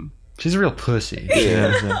 She's a real pussy.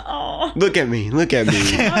 Yeah. Oh, Look at me. Look at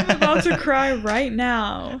me. I'm about to cry right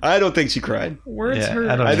now. I don't think she cried. Words Yeah, hurt.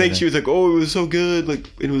 I don't I think either. she was like, oh, it was so good. Like,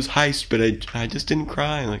 it was heist, but I just didn't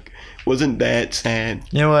cry. Like, wasn't that sad.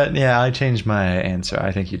 You know what? Yeah, I changed my answer.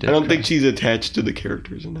 I think you did. I don't cry. think she's attached to the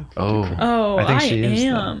characters enough. to Oh. cry. Oh, I I, think she is,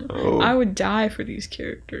 though. am. Oh. I would die for these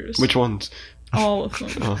characters. Which ones? All of them.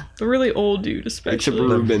 Oh. The really old dude, Except especially. for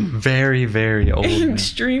Ruben. Very, very old. man.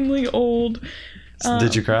 Extremely old.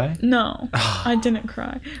 Did you cry? No, I didn't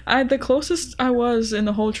cry. The closest I was in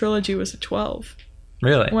the whole trilogy was at 12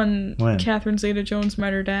 Really? when When? Catherine Zeta-Jones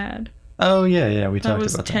met her dad. Oh yeah, we That talked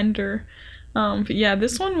was about tender. But yeah,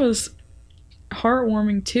 this one was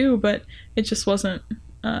heartwarming too, but it just wasn't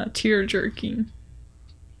tear jerking.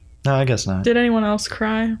 that. No, I guess not. Did anyone else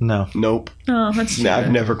cry? No. Nope. Oh, that's No, I've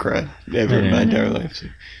true. never cried. Ever in my Yeah. entire life. So.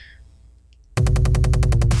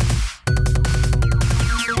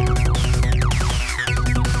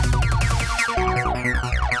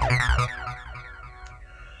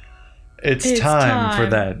 It's time for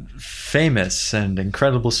that famous and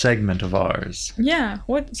incredible segment of ours. Yeah,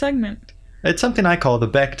 what segment? It's something I call the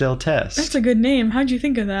Bechdel test. That's a good name. How'd you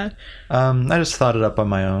think of that? I just thought it up on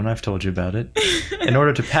my own. I've told you about it. In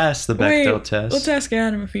order to pass the Bechdel Wait, test. let's ask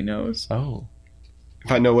Adam if he knows. Oh,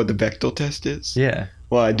 If I know what the Bechdel test is? yeah.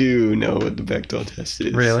 Well, I do know what the Bechdel test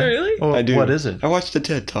is. Really? Really? Well, I do. What is it? I watched a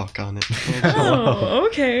TED Talk on it. Oh,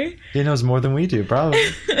 okay. He knows more than we do, probably.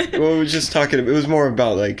 Well, it was just talking. It was more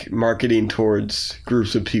about like marketing towards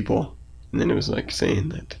groups of people, and then it was like saying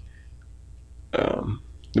that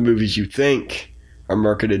the movies you think are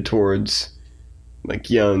marketed towards like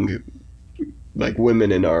young, like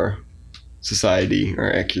women in our society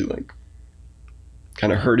are actually like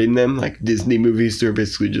kind of hurting them. Like Disney movies, they're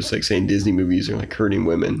basically just like saying Disney movies are like hurting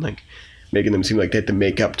women, like making them seem like they have to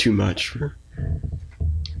make up too much for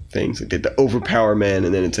things. Like they have to overpower men,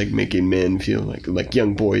 and then it's like making men feel like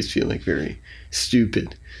young boys feel like very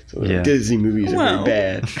stupid. So Yeah. Disney movies are Well.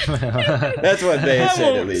 very bad. That's what they I said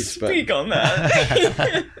won't at least. But speak on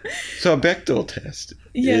that. so a Bechdel test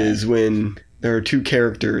Yeah. is when there are two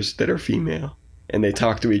characters that are female and they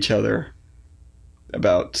talk to each other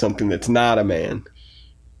about something that's not a man.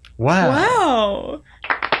 Wow. Wow.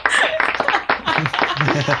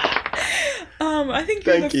 I think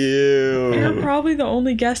you're Thank you're you. probably the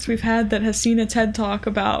only guest we've had that has seen a TED Talk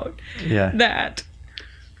about Yeah. that.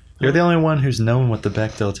 You're the only one who's known what the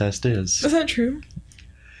Bechdel test is. Is that true?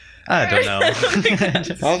 I don't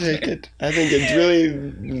know. I'll take it. I think it's really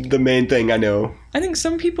the main thing I know. I think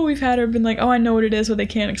some people we've had have been like, "Oh, I know what it is," but they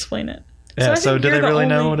can't explain it. Yeah, I so think do you're they the really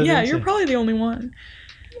know only- what it is? Yeah, you're probably the only one.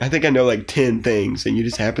 I think I know like 10 things and you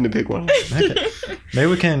just happen to pick one. Okay. Maybe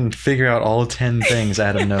we can figure out all 10 things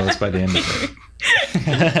Adam knows by the end of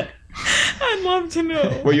it. I'd love to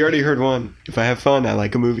know. Well, you already heard one. If I have fun, I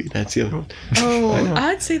like a movie. That's the other one. I Oh, know.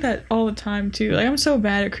 I'd say that all the time too. Like I'm so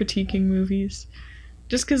bad at critiquing movies,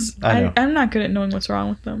 just because I know. I'm not good at knowing what's wrong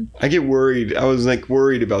with them. I get worried. I was like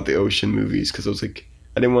worried about the ocean movies because I was like,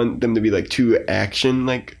 I didn't want them to be like too action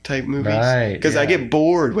like type movies. Right, Because I yeah. get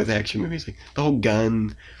bored with action movies, like the whole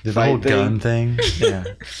gun, The whole fight thing. gun thing. Yeah.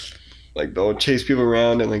 Like they'll chase people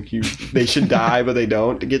around and like they should die but they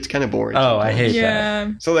don't. It gets kind of boring. Oh, I sometimes. hate that.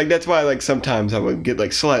 Yeah, So like that's why like sometimes I would get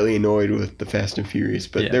like slightly annoyed with the Fast and Furious,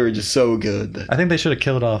 but Yeah. they were just so good that I think they should have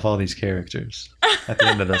killed off all these characters at the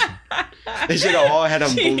end of this one. they should have all had them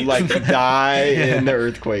Jeez. like die Yeah. in the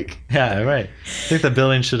earthquake. Yeah, right. I think the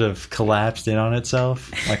building should have collapsed in on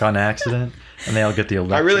itself, like on accident, and they all get the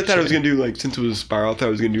electric. I really thought I was chair. gonna do like since it was a spiral, I thought I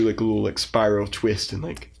was gonna do like a little like spiral twist and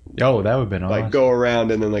like Oh, that would have been awesome. go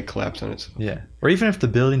around and then like collapse on itself. Yeah. Or even if the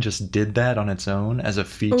building just did that on its own as a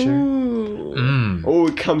feature. Ooh. Mm. Oh,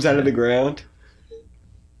 it comes out of the ground.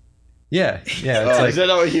 Yeah. Yeah. It's Oh, like is that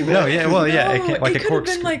all you meant? no. Yeah. Well, yeah. No, It can, like it a could have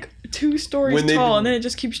corkscrew. been like 2 stories When they tall, did- and then it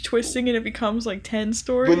just keeps twisting, and it becomes like 10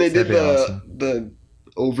 stories. When they did That'd be awesome. the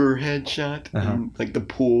overhead shot, Uh-huh. and, like the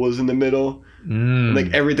pool was in the middle, Mm. and,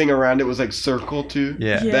 like everything around it was like circle too.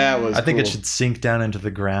 Yeah. Yeah. That was. I think it cool. should sink down into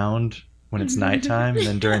the ground when it's nighttime, and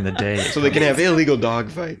then during the day. So they can have illegal dog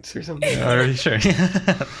fights or something. Are sure?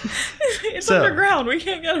 It's So- underground. We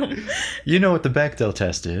can't get them. You know what the Bechdel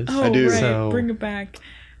test is. Oh, do. right. So- Bring it back.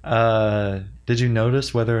 Did you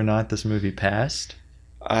notice whether or not this movie passed?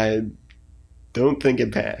 I don't think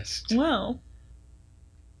it passed. Well,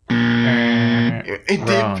 It did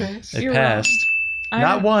Wrong. pass. It You're passed. I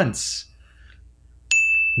Not once.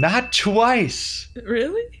 Not twice.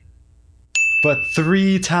 really. But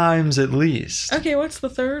 3 times at least. Okay, what's the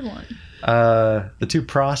third one? The 2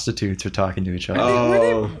 prostitutes are talking to each other.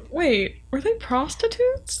 Oh. Were they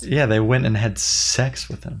prostitutes? Yeah, they went and had sex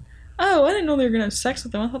with him. Oh, I didn't know they were gonna have sex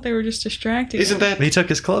with them. I thought they were just distracting. Isn't him. that? And he took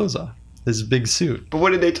his clothes off. His big suit. But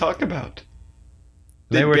what did they talk about?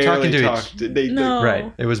 They were talking to talk. each Did they, No.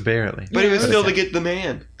 Right. It was barely. But it was Yeah. still to get the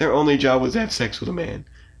man. Their only job was to have sex with a man.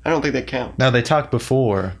 I don't think that counts. No, they talked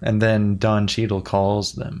before, and then Don Cheadle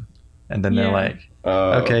calls them. And then they're Yeah. like,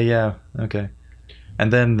 Oh. okay, yeah, okay.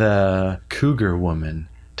 And then the cougar woman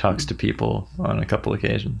talks to people on a couple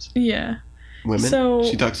occasions. Yeah. Women. So-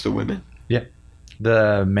 She talks to women.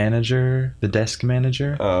 The manager, the desk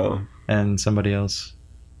manager, Oh. and somebody else.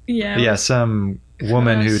 Yeah. Yeah, some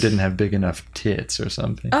woman who Cross. didn't have big enough tits or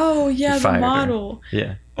something. Oh yeah, the Fired her. model.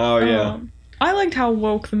 Yeah. Oh yeah. I liked how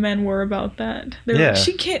woke the men were about that. They were Yeah.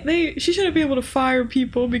 like, she shouldn't be able to fire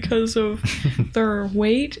people because of their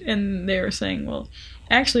weight, and they were saying, well,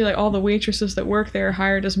 actually, like all the waitresses that work there are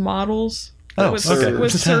hired as models Oh, with, okay.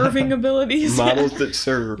 with serving abilities. Models that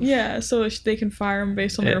serve. Yeah, so they can fire them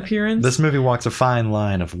based on their Yeah. appearance. This movie walks a fine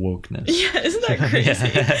line of wokeness. Yeah, isn't that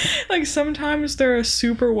crazy? Yeah. Like sometimes they're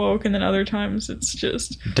super woke, and then other times it's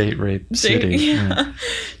just Date rape city. yeah.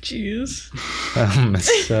 Jeez.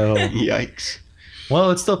 So, Yikes.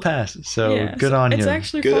 well, it still passes. So Yeah, good so on it's you.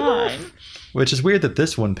 actually Good fine. enough. Which is weird that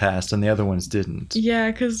this one passed and the other ones didn't.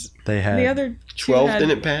 Yeah, because They had the other two 12 had-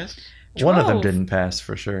 didn't pass? one of them 12. didn't pass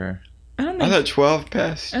for sure. I don't I think. thought 12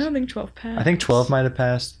 passed. I don't think 12 passed. I think 12 might have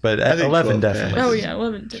passed, but I think 11 12 definitely. Oh yeah,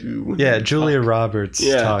 11 did. Yeah, Julia Roberts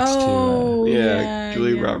Yeah. talks Oh Yeah,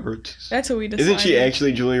 Julia yeah. Roberts. That's what we decided. Isn't she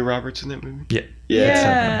actually Julia Roberts in that movie? Yeah.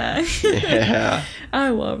 Yeah. Yeah. I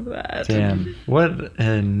love that. to. Damn, what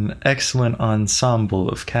an excellent ensemble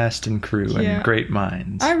of cast and crew Yeah. and great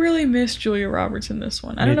minds. I really miss Julia Roberts in this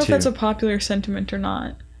one. I Me don't know if that's too. a popular sentiment or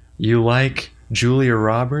not. You like Julia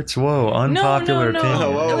Roberts? Whoa, unpopular no. opinion.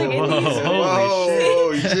 Oh, whoa, Like, in whoa, these whoa,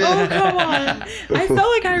 movies. shit. Oh, come on. I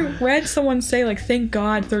felt like I read someone say, like, thank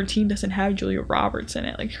God 13 doesn't have Julia Roberts in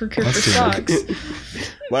it. Like, her character That's too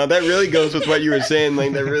sucks. Wow, that really goes with what you were saying.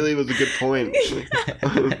 Like, that really was a good point.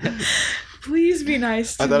 Please be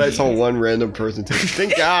nice to I thought I me. saw one random person say,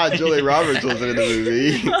 thank God Julia Roberts wasn't in the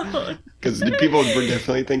movie. No. Because people were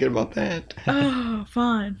definitely thinking about that. Oh,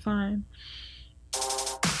 fine.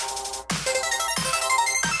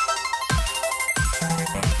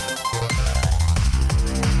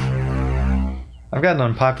 I've got an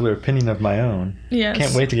unpopular opinion of my own. Yes.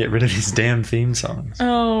 Can't wait to get rid of these damn theme songs.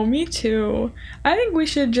 Oh, me too. I think we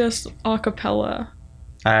should just acapella.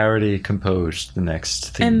 I already composed the next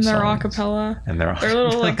theme And they're songs. acapella. And they're They're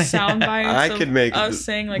little like sound bites I of could make us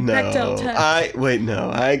saying like no. Bechdel test.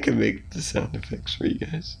 I could make the sound effects for you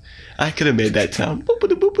guys. I could have made that sound.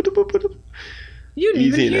 Boop-a-doop-a-doop-a-doop. You didn't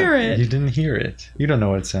Easy even hear enough. You it. didn't hear it. You don't know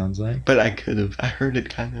what it sounds like. But I could have. I heard it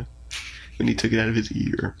kind of when he took it out of his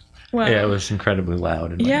ear. Wow. Yeah, it was incredibly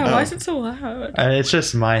loud. In my Yeah, ear. why is it so loud? It's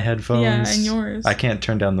just my headphones. Yeah, and yours. I can't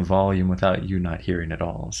turn down the volume without you not hearing it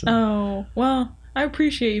all. So. Oh, well, I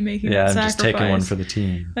appreciate you making yeah, that I'm just sacrifice. taking one for the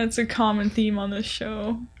team. That's a common theme on this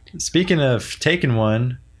show. Speaking of taking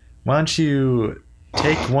one, why don't you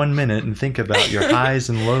take 1 minute and think about your highs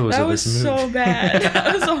and lows That of was this movie? so bad.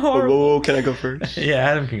 That was Whoa, horrible. whoa, can I go first? Yeah,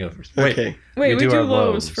 Adam can go first. Wait, Okay. Wait, we do our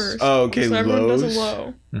lows first. Oh, okay, So everyone does lows. a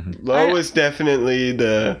low. Low is definitely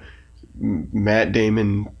the Matt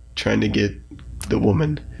Damon trying to get the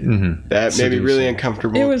woman. Mm-hmm. That made me really Seducing.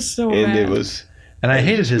 uncomfortable. It was so and bad. it was And I That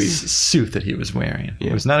hated was his weird. suit that he was wearing.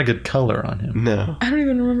 Yeah. It was not a good color on him. no. I don't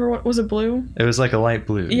even remember what was it blue? It was like a light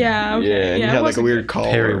blue. Yeah, okay. Yeah, and yeah, he it had like a wasn't weird good.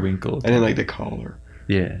 collar. Periwinkle. I didn't like the collar.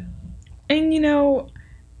 Yeah. And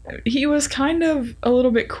he was kind of a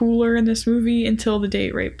little bit cooler in this movie until the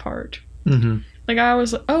date rape part. Mm-hmm. Like I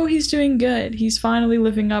was like, oh, he's doing good. He's finally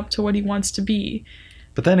living up to what he wants to be.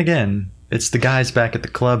 But then again, it's the guys back at the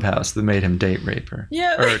clubhouse that made him date rape her.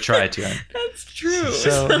 Yeah. Or try to. That's true.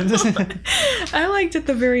 So- I liked at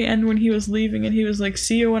the very end when he was leaving and he was like,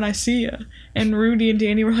 see you when I see you. And Rudy and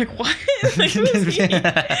Danny were like, what? Like, who's he? And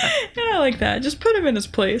I like that. Just put him in his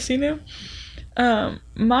place, you know?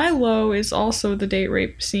 My low is also the date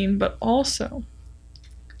rape scene, but also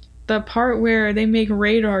the part where they make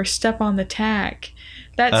Radar step on the tack.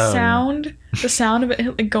 That Oh, sound, the sound of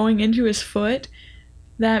it like, going into his foot,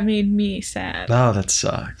 that made me sad. Oh, that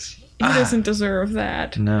sucks. He doesn't deserve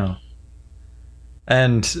that. No.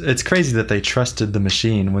 And it's crazy that they trusted the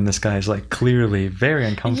machine when this guy's like clearly very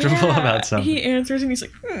uncomfortable Yeah, about something. He answers and he's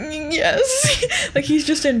like, yes. Like he's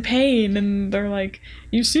just in pain and they're like,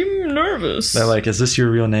 you seem nervous. They're like, is this your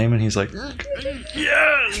real name? And he's like,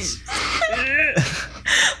 yes.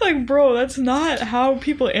 Like, bro, that's not how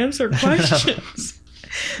people answer questions.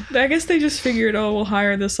 I guess they just figured, oh, we'll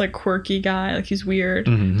hire this like quirky guy, like he's weird,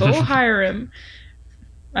 Mhm. but we'll hire him.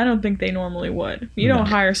 I don't think they normally would. You No. don't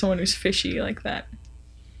hire someone who's fishy like that.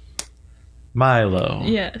 Milo.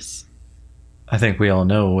 Yes. I think we all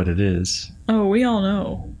know what it is. Oh, we all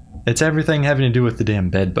know. It's everything having to do with the damn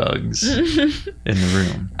bed bugs in the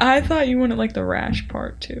room. I thought you wanted like the rash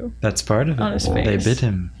part too. That's part of it. On his They face. bit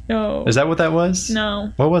him. No. Is that what that was?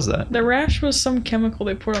 No. What was that? The rash was some chemical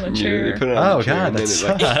they put on the Yeah, chair. they put it on Oh, the chair God, and then that it,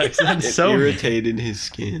 like, sucks. That's it so- irritated his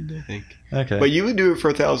skin, I think. Okay. But you would do it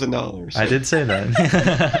for $1,000. I did say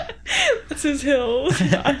that. That's his hill.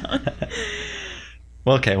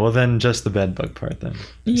 Well, okay, well then just the bed bug part then.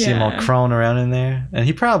 You see him all Yeah. crawling around in there, and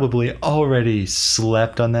he probably already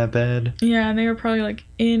slept on that bed. Yeah, and they were probably like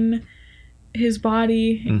in his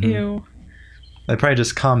body. Mhm. Ew. They probably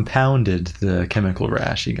just compounded the chemical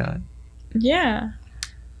rash he got. Yeah.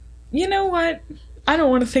 You know what? I don't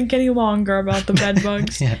want to think any longer about the bed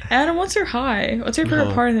bugs. Yeah. Adam, what's your high? What's your favorite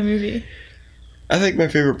Oh. part of the movie? I think my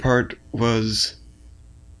favorite part was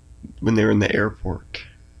when they were in the airport.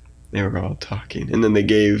 They were all talking. And then they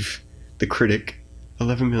gave the critic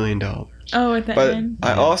 $11 million. Oh, at the But end.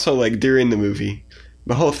 I also, like, during the movie,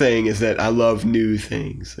 the whole thing is that I love new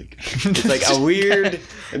things. Like, it's like a weird,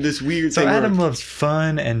 this weird So thing Adam where, loves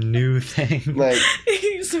fun and new things. like,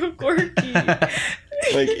 He's so quirky.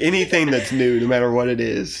 like anything that's new, no matter what it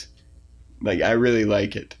is, Like, I really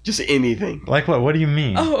like it. Just anything. Like what? What do you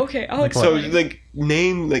mean? Oh, okay. I'll Like what? So, explain. like,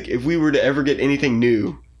 name, like, if we were to ever get anything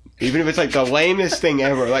new, even if it's, like, the lamest thing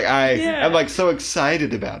ever, like, Yeah. I'm, like, so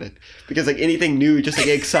excited about it. Because, like, anything new just, like,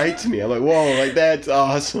 excites me. I'm like, whoa, like, that's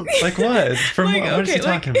awesome. Like what? From Like, what is he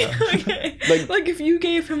talking about? okay. Like- Like if you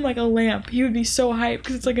gave him like a lamp, he would be so hyped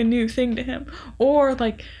because it's like a new thing to him. Or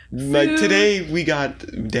like Like, food. today,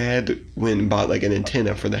 Dad went and bought, like, an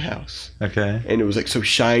antenna for the house. Okay. And it was, like, so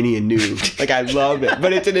shiny and new. Like, I love it.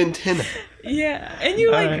 But it's an antenna. Yeah, and you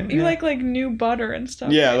like Alright, you yeah. like new butter and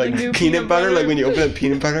stuff. Yeah, right? like new peanut butter. Like, when you open up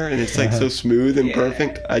peanut butter and it's, like, so smooth and Yeah.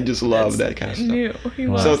 perfect. I just love that kind of stuff. New. He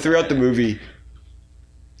Wow. loves So throughout the that. movie,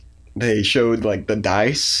 they showed like the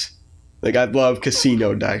dice. Like, I love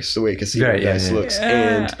casino dice, the way casino Right, yeah, dice yeah. looks,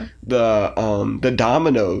 Yeah. and the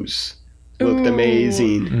dominoes looked Ooh.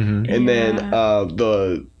 amazing, Mm-hmm. and then Yeah.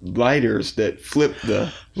 the lighters that flip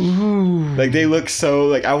the Ooh. like they look so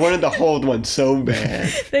like I wanted to hold one so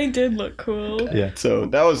bad. They did look cool. Yeah. So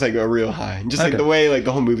that was like a real high, and just like Okay. the way like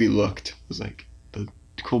the whole movie looked was like the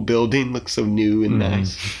cool building looked so new and Mhm.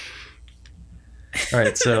 nice. All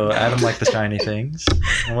right. So Adam liked the shiny things.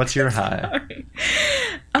 And what's your high?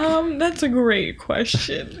 Sorry. That's a great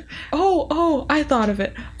question. Oh, I thought of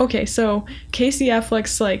it. Okay, so Casey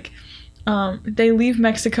Affleck's like, they leave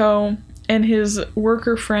Mexico, and his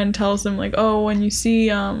worker friend tells him like, oh, when you see,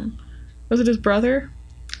 was it his brother?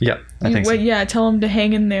 Yeah, I think so. Yeah, tell him to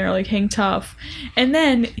hang in there, like hang tough. And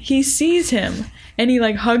then he sees him, and he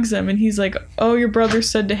like hugs him, and he's like, oh, your brother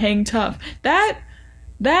said to hang tough.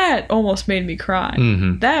 That almost made me cry.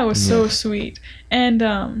 Mm-hmm. That was so Yeah. sweet. And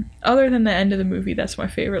other than the end of the movie, that's my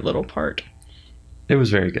favorite little part. It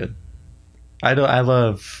was very good. I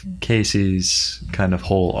love Casey's kind of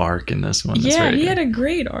whole arc in this one. It's Yeah, very he good. had a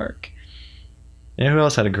great arc. You know who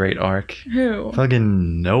else had a great arc? Who?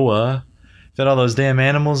 Fucking Noah. Fit all those damn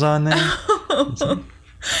animals on there.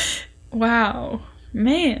 Wow.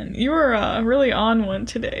 Man, you were really on one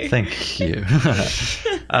today. Thank you.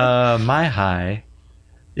 My high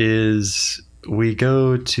is we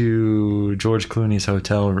go to George Clooney's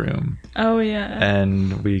hotel room Oh, yeah.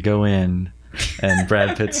 and we go in and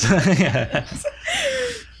Brad Pitt's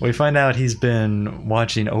we find out he's been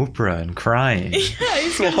watching Oprah and crying. Yeah,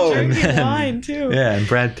 he's got Oh, drinking man. wine, too. Yeah, and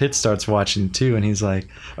Brad Pitt starts watching too, and he's like,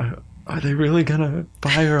 "Are they really gonna buy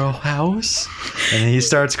her a house?" And he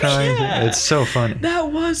starts crying. Yeah. It's so funny.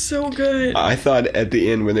 That was so good. I thought at the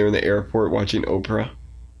end when they were in the airport watching Oprah,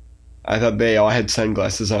 I thought they all had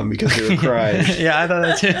sunglasses on because they were crying. Yeah, I thought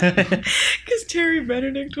that too. Because Terry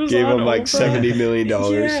Benedict was Gave on them like Oprah. $70 million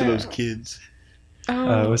Yeah. to those kids.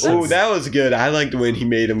 Oh, it was Oh, that was good. I liked when he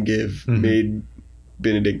made Mhm. made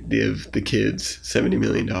Benedict give the kids $70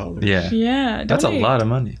 million. Yeah, yeah. that's a donate. lot of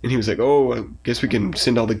money. And he was like, oh, I guess we can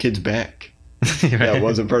send all the kids back. That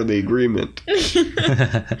wasn't part of the agreement.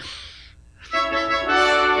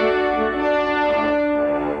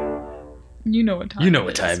 You know what time You know it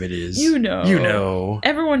what is. time it is. You know. You know.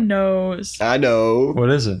 Everyone knows. I know. What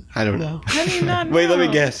is it? I don't know. How do you not know? Wait, let me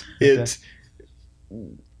guess. It's...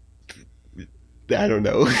 I don't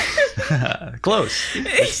know. Close.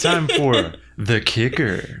 It's time for the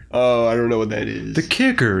kicker. Oh, I don't know what that is. The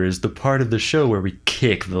kicker is the part of the show where we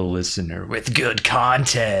kick the listener with good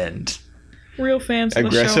content. Real fans of the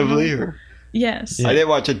show. Aggressively? Huh? Or... Yes. Yeah. I didn't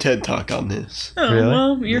watch a TED Talk on this. Oh, Really?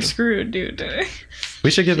 well, you're screwed, dude.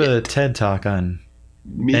 We should give a TED talk on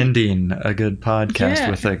Me? ending a good podcast Yeah,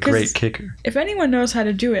 with a 'cause- great kicker. If anyone knows how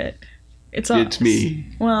to do it, it's us. It's me.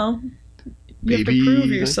 Well, you have Baby. to prove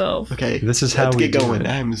yourself. Okay. This is how let's we get do going. it.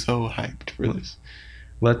 I'm so hyped for this.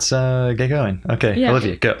 Let's get going. Okay, Yeah.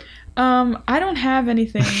 Olivia, go. I don't have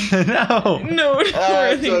anything. No. No,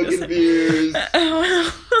 I'm so confused.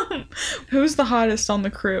 Who's the hottest on the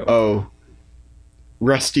crew? Oh.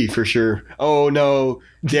 Rusty for sure. Oh no.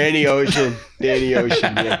 Danny Ocean. Danny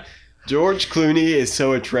Ocean, yeah. George Clooney is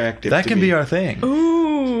so attractive. That to can me. be our thing.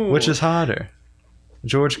 Ooh. Which is hotter?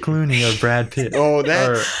 George Clooney or Brad Pitt? Oh,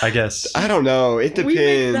 that's... Or, I guess. I don't know. It depends. We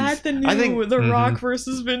make that the new I think The Mhm. Rock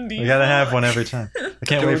versus Vin Diesel. We gotta have one every time. I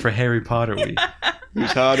can't wait for Harry Potter week.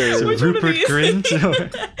 who's hotter. So Which one of Rupert these?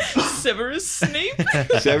 Grint? Severus Snape.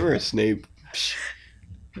 Severus Snape. Psh.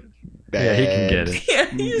 Yeah, he can Bad. get it. Yeah,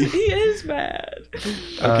 he is bad.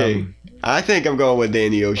 Okay. Um, I think I'm going with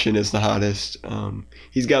Danny Ocean as the hottest.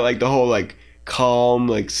 He's got like the whole like calm,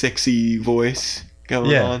 like sexy voice going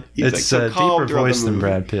yeah, on. He's it's like so a calm deeper throughout the voice than movie.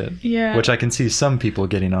 Brad Pitt, Yeah. which I can see some people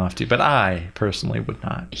getting off to, but I personally would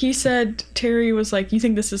not. He said Terry was like, "You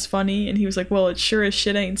think this is funny?" And he was like, "Well, it sure as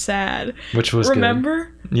shit ain't sad." Which was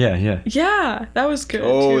Remember? good. Yeah, yeah. Yeah, that was good.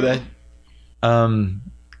 Oh, too. that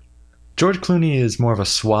George Clooney is more of a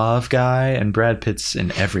suave guy, and Brad Pitt's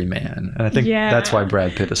an everyman. And I think that's why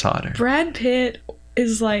Brad Pitt is hotter. Brad Pitt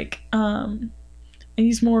is like,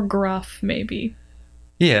 he's more gruff, maybe.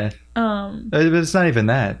 Yeah. But it's not even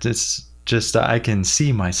that. It's just I can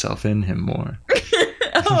see myself in him more.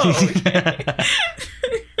 Oh, okay.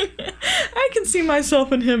 I can see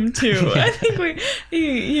myself in him too. I think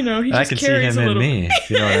he just I can see him in me.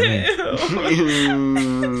 You know what I mean?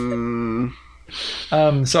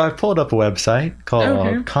 So I've pulled up a website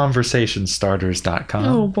called conversationstarters.com.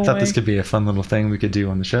 Oh boy. Thought this could be a fun little thing we could do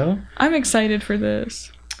on the show. I'm excited for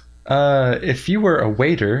this. If you were a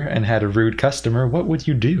waiter and had a rude customer, what would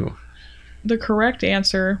you do? The correct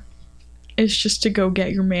answer is just to go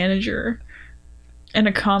get your manager and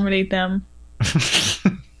accommodate them.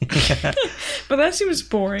 Yeah. But that seems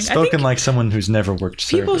boring. Spoken like someone who's never worked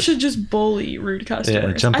service. People should just bully rude customers.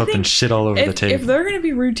 Yeah, jump up and shit all over the table. If they're going to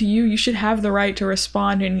be rude to you, you should have the right to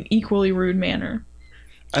respond in an equally rude manner.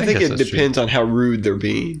 I think it depends on how rude they're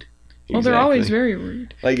being. Well, they're always very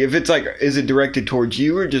rude. Like, if it's like, is it directed towards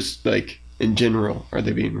you or just like in general? Are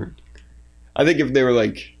they being rude? I think if they were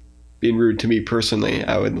like being rude to me personally,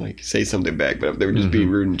 I would like say something back. But if they were just being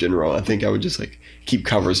rude in general, I think I would just like keep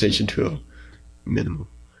conversation to a minimum.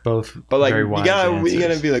 Both, but like very wise answers. you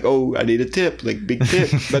gotta be like, oh, I need a tip, like big tip.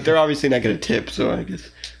 But they're obviously not gonna tip, so I guess,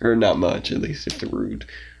 or not much at least if they're rude.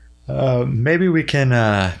 Maybe we can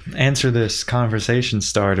answer this conversation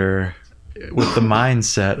starter with the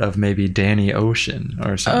mindset of maybe Danny Ocean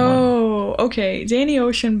or something. Oh, okay. Danny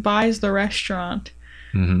Ocean buys the restaurant.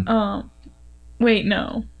 Mm-hmm. Wait,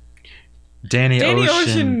 no. Danny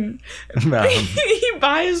Ocean he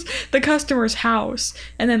buys the customer's house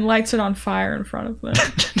and then lights it on fire in front of them.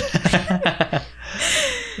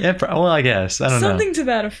 Yeah, well, I guess. I don't know. Something to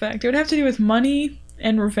that effect. It would have to do with money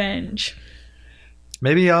and revenge.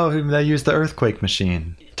 Maybe they use the earthquake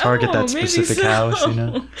machine. Target that specific house, you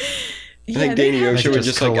know? I think Danny Ocean would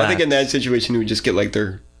just like, I think in that situation, he would just get like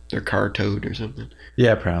their car towed or something.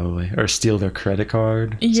 Yeah, probably. Or steal their credit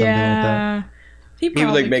card. Yeah. Something like that. He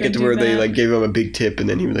would like make it to where they like gave him a big tip and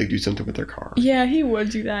then he would like do something with their car. Yeah, he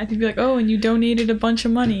would do that. He'd be like, oh, and you donated a bunch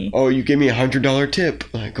of money. Oh, you gave me $100 tip.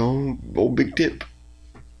 Like, oh, big tip.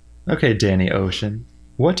 Okay, Danny Ocean.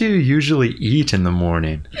 What do you usually eat in the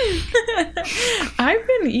morning? I've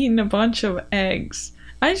been eating a bunch of eggs.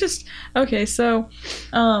 I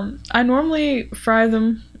normally fry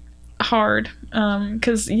them hard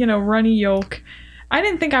because, runny yolk. I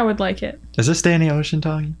didn't think I would like it. Is this Danny Ocean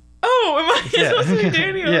talking? Oh, am I supposed to be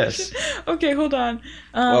Danny Ocean? Yes. Okay, hold on.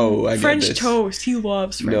 I French toast. He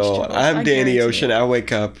loves French toast. No, I'm Danny Ocean. I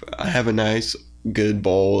wake up, I have a nice, good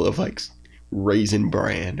bowl of like Raisin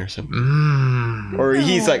Bran or something. Or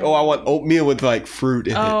he's like, oh, I want oatmeal with like fruit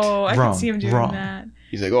in it. Oh, I can see him doing that.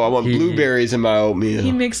 He's like, oh, I want blueberries in my oatmeal.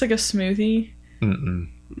 He makes like a smoothie.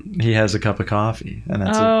 He has a cup of coffee, and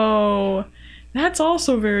that's it. Oh, that's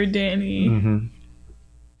also very Danny. Mm-hmm.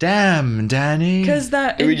 Damn, Danny. Because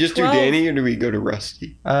that. Do we just do Danny or do we go to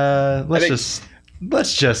Rusty? Let's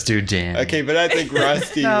just do Danny. Okay, but I think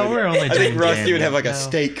Rusty. We're only doing I think Rusty Danny. would have like a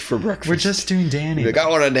steak for breakfast. We're just doing Danny. Like, I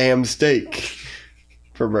want a damn steak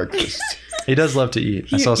for breakfast. He does love to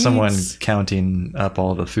eat. I saw someone counting up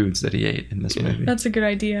all the foods that he ate in this movie. That's a good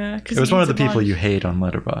idea. It was one of the people you hate on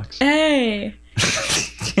Letterboxd. Hey!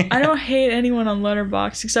 I don't hate anyone on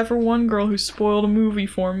Letterboxd except for one girl who spoiled a movie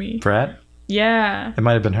for me. Brat? Yeah. It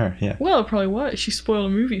might have been her, yeah. Well, it probably was. She spoiled a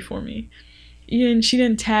movie for me. And she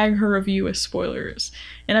didn't tag her review as spoilers.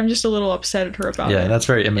 And I'm just a little upset at her about it. Yeah, that's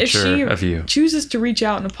very immature of you. If she chooses to reach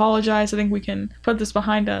out and apologize, I think we can put this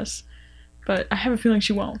behind us. But I have a feeling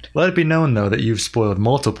she won't. Let it be known, though, that you've spoiled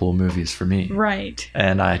multiple movies for me. Right.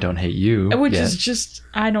 And I don't hate you. Which is just,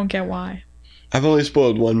 I don't get why. I've only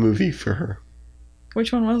spoiled one movie for her.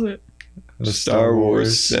 Which one was it? Star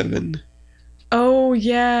Wars 7. Oh,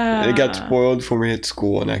 yeah. It got spoiled for me at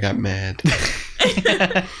school and I got mad.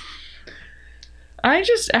 I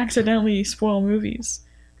just accidentally spoil movies.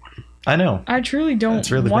 I know. I truly don't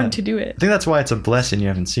want to do it. I think that's why it's a blessing you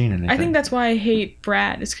haven't seen anything. I think that's why I hate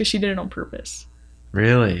Brad. It's because she did it on purpose.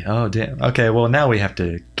 Really? Oh, damn. Okay, well, now we have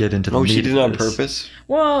to get into the meat she did it on of this. purpose?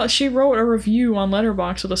 Well, she wrote a review on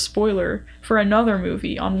Letterboxd with a spoiler for another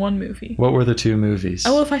movie on one movie. What were the two movies?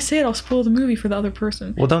 Oh, well, if I say it, I'll spoil the movie for the other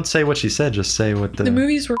person. Well, don't say what she said. Just say what the... The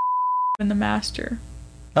movies were and The Master.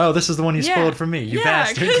 Oh, this is the one you spoiled for me. You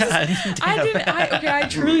bastard. God I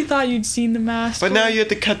truly thought you'd seen The Master. But now you have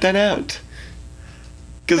to cut that out.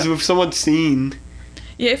 Because if someone's seen...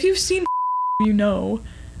 Yeah, if you've seen you know.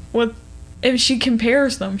 If she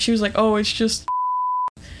compares them, she was like, oh, it's just...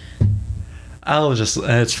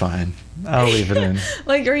 It's fine. I'll leave it in.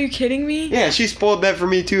 Like, are you kidding me? Yeah, she spoiled that for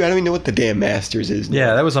me too. I don't even know what the damn Masters is now.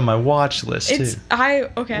 Yeah, that was on my watch list too.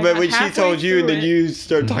 Okay. But when she told you and then you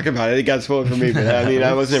started talking about it, it got spoiled for me. But I mean,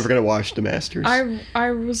 I was never gonna watch the Masters.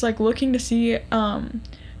 I was like looking to see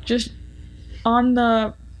just on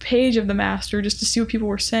the page of the Master just to see what people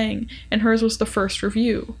were saying, and hers was the first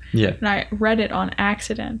review. Yeah. And I read it on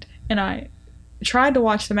accident, and I tried to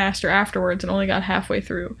watch the Master afterwards and only got halfway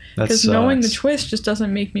through because knowing the twist just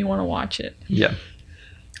doesn't make me want to watch it. Yeah.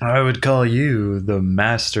 I would call you the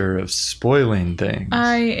master of spoiling things.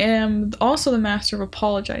 I am also the master of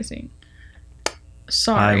apologizing.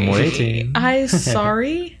 Sorry. I'm waiting.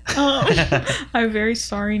 Sorry. I'm very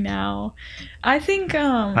sorry now. I think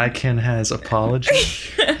I can has apology.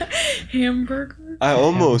 Hamburger. I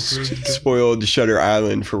almost spoiled Shutter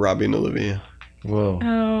Island for Robbie and Olivia. Whoa.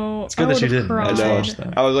 Oh, it's good that you didn't. I know.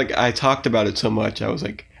 I was like, I talked about it so much. I was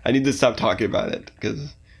like, I need to stop talking about it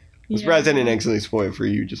because I'm surprised I didn't accidentally spoil it for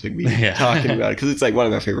you. Just like me talking about it because it's like one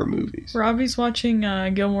of my favorite movies. Robbie's watching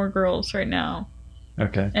Gilmore Girls right now.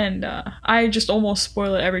 Okay. And I just almost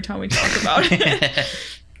spoil it every time we talk about it.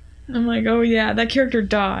 I'm like, oh yeah, that character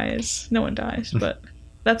dies. No one dies, but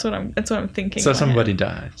that's what I'm thinking. So somebody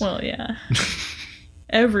dies. Well, yeah.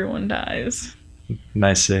 Everyone dies.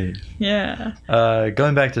 Nice save. Yeah.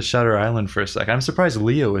 Going back to Shutter Island for a sec, I'm surprised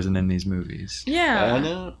Leo isn't in these movies. Yeah. I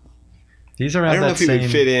know. He's around. I don't know if he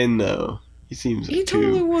would fit in though. He seems. He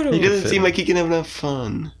totally would have. He doesn't seem like he can have enough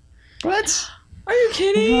fun. What? Are you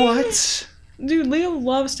kidding? What? Dude, Leo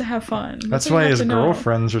loves to have fun. That's why his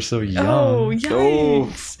girlfriends are so young. Oh,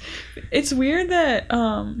 yikes. Oh. It's weird that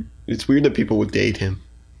It's weird that people would date him.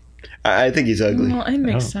 I think he's ugly. Well, it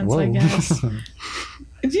makes sense, I guess.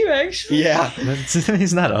 Do you actually? Yeah.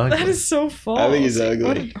 He's not ugly. That is so false. I think he's ugly.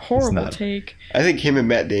 What a horrible take. I think him and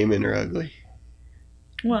Matt Damon are ugly.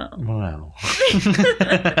 Well. Wow.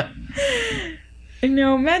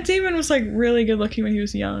 No, Matt Damon was like really good looking when he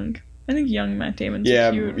was young. I think young Matt Damon's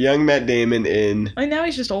cute. Young Matt Damon in. Like now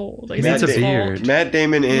he's just old. Like, he needs a beard. Matt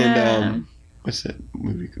Damon in what's that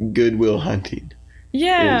movie? Good Will Hunting.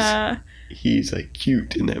 Yeah. He's like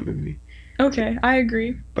cute in that movie. Okay, I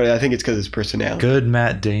agree. But I think it's because his personality. Good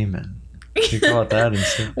Matt Damon. You call it that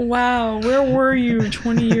instead. Wow, where were you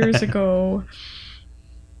 20 years ago?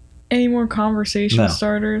 Any more conversation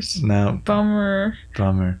starters? No. Bummer.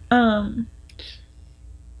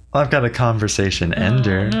 I've got a conversation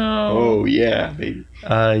ender. No. Oh yeah, baby.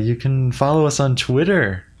 You can follow us on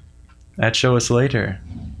Twitter at Show Us Later.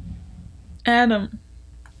 Adam,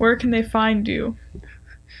 where can they find you?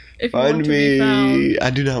 If Find you want to me. Be found. I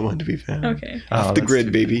do not want to be found. Okay. Off the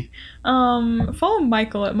grid, baby. Follow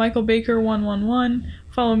Michael at Michael Baker 111.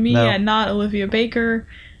 Follow me at Not Olivia Baker.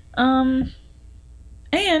 And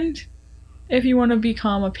if you want to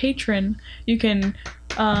become a patron, you can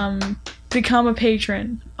become a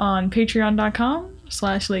patron on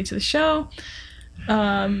patreon.com/late to the show.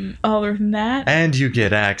 Other than that, and you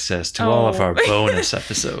get access to all of our bonus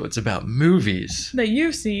episodes about movies that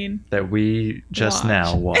you've seen that we just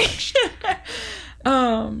now watched.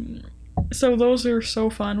 So those are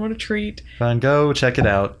so fun. What a treat. Fun. Go check it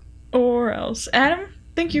out. Or else. Adam,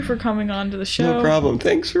 thank you for coming on to the show. No problem.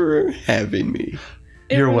 Thanks for having me.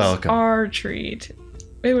 You're welcome. Our treat.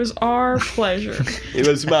 It was our pleasure. It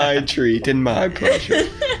was my treat and my pleasure.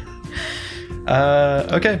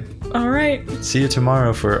 Okay. All right. See you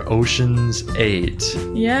tomorrow for Ocean's 8.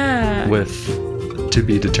 Yeah. With To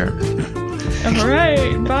Be Determined. All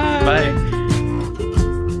right. Bye. Bye.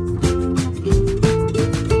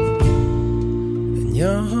 And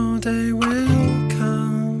your day will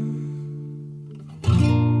come.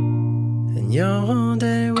 And your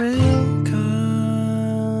day will come.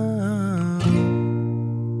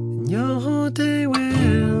 And your day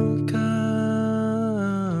will come.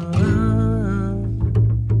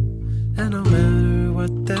 And no matter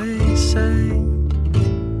what they say,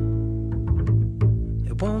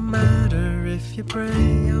 it won't matter if you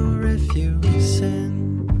pray or if you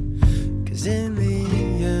sin, 'cause in the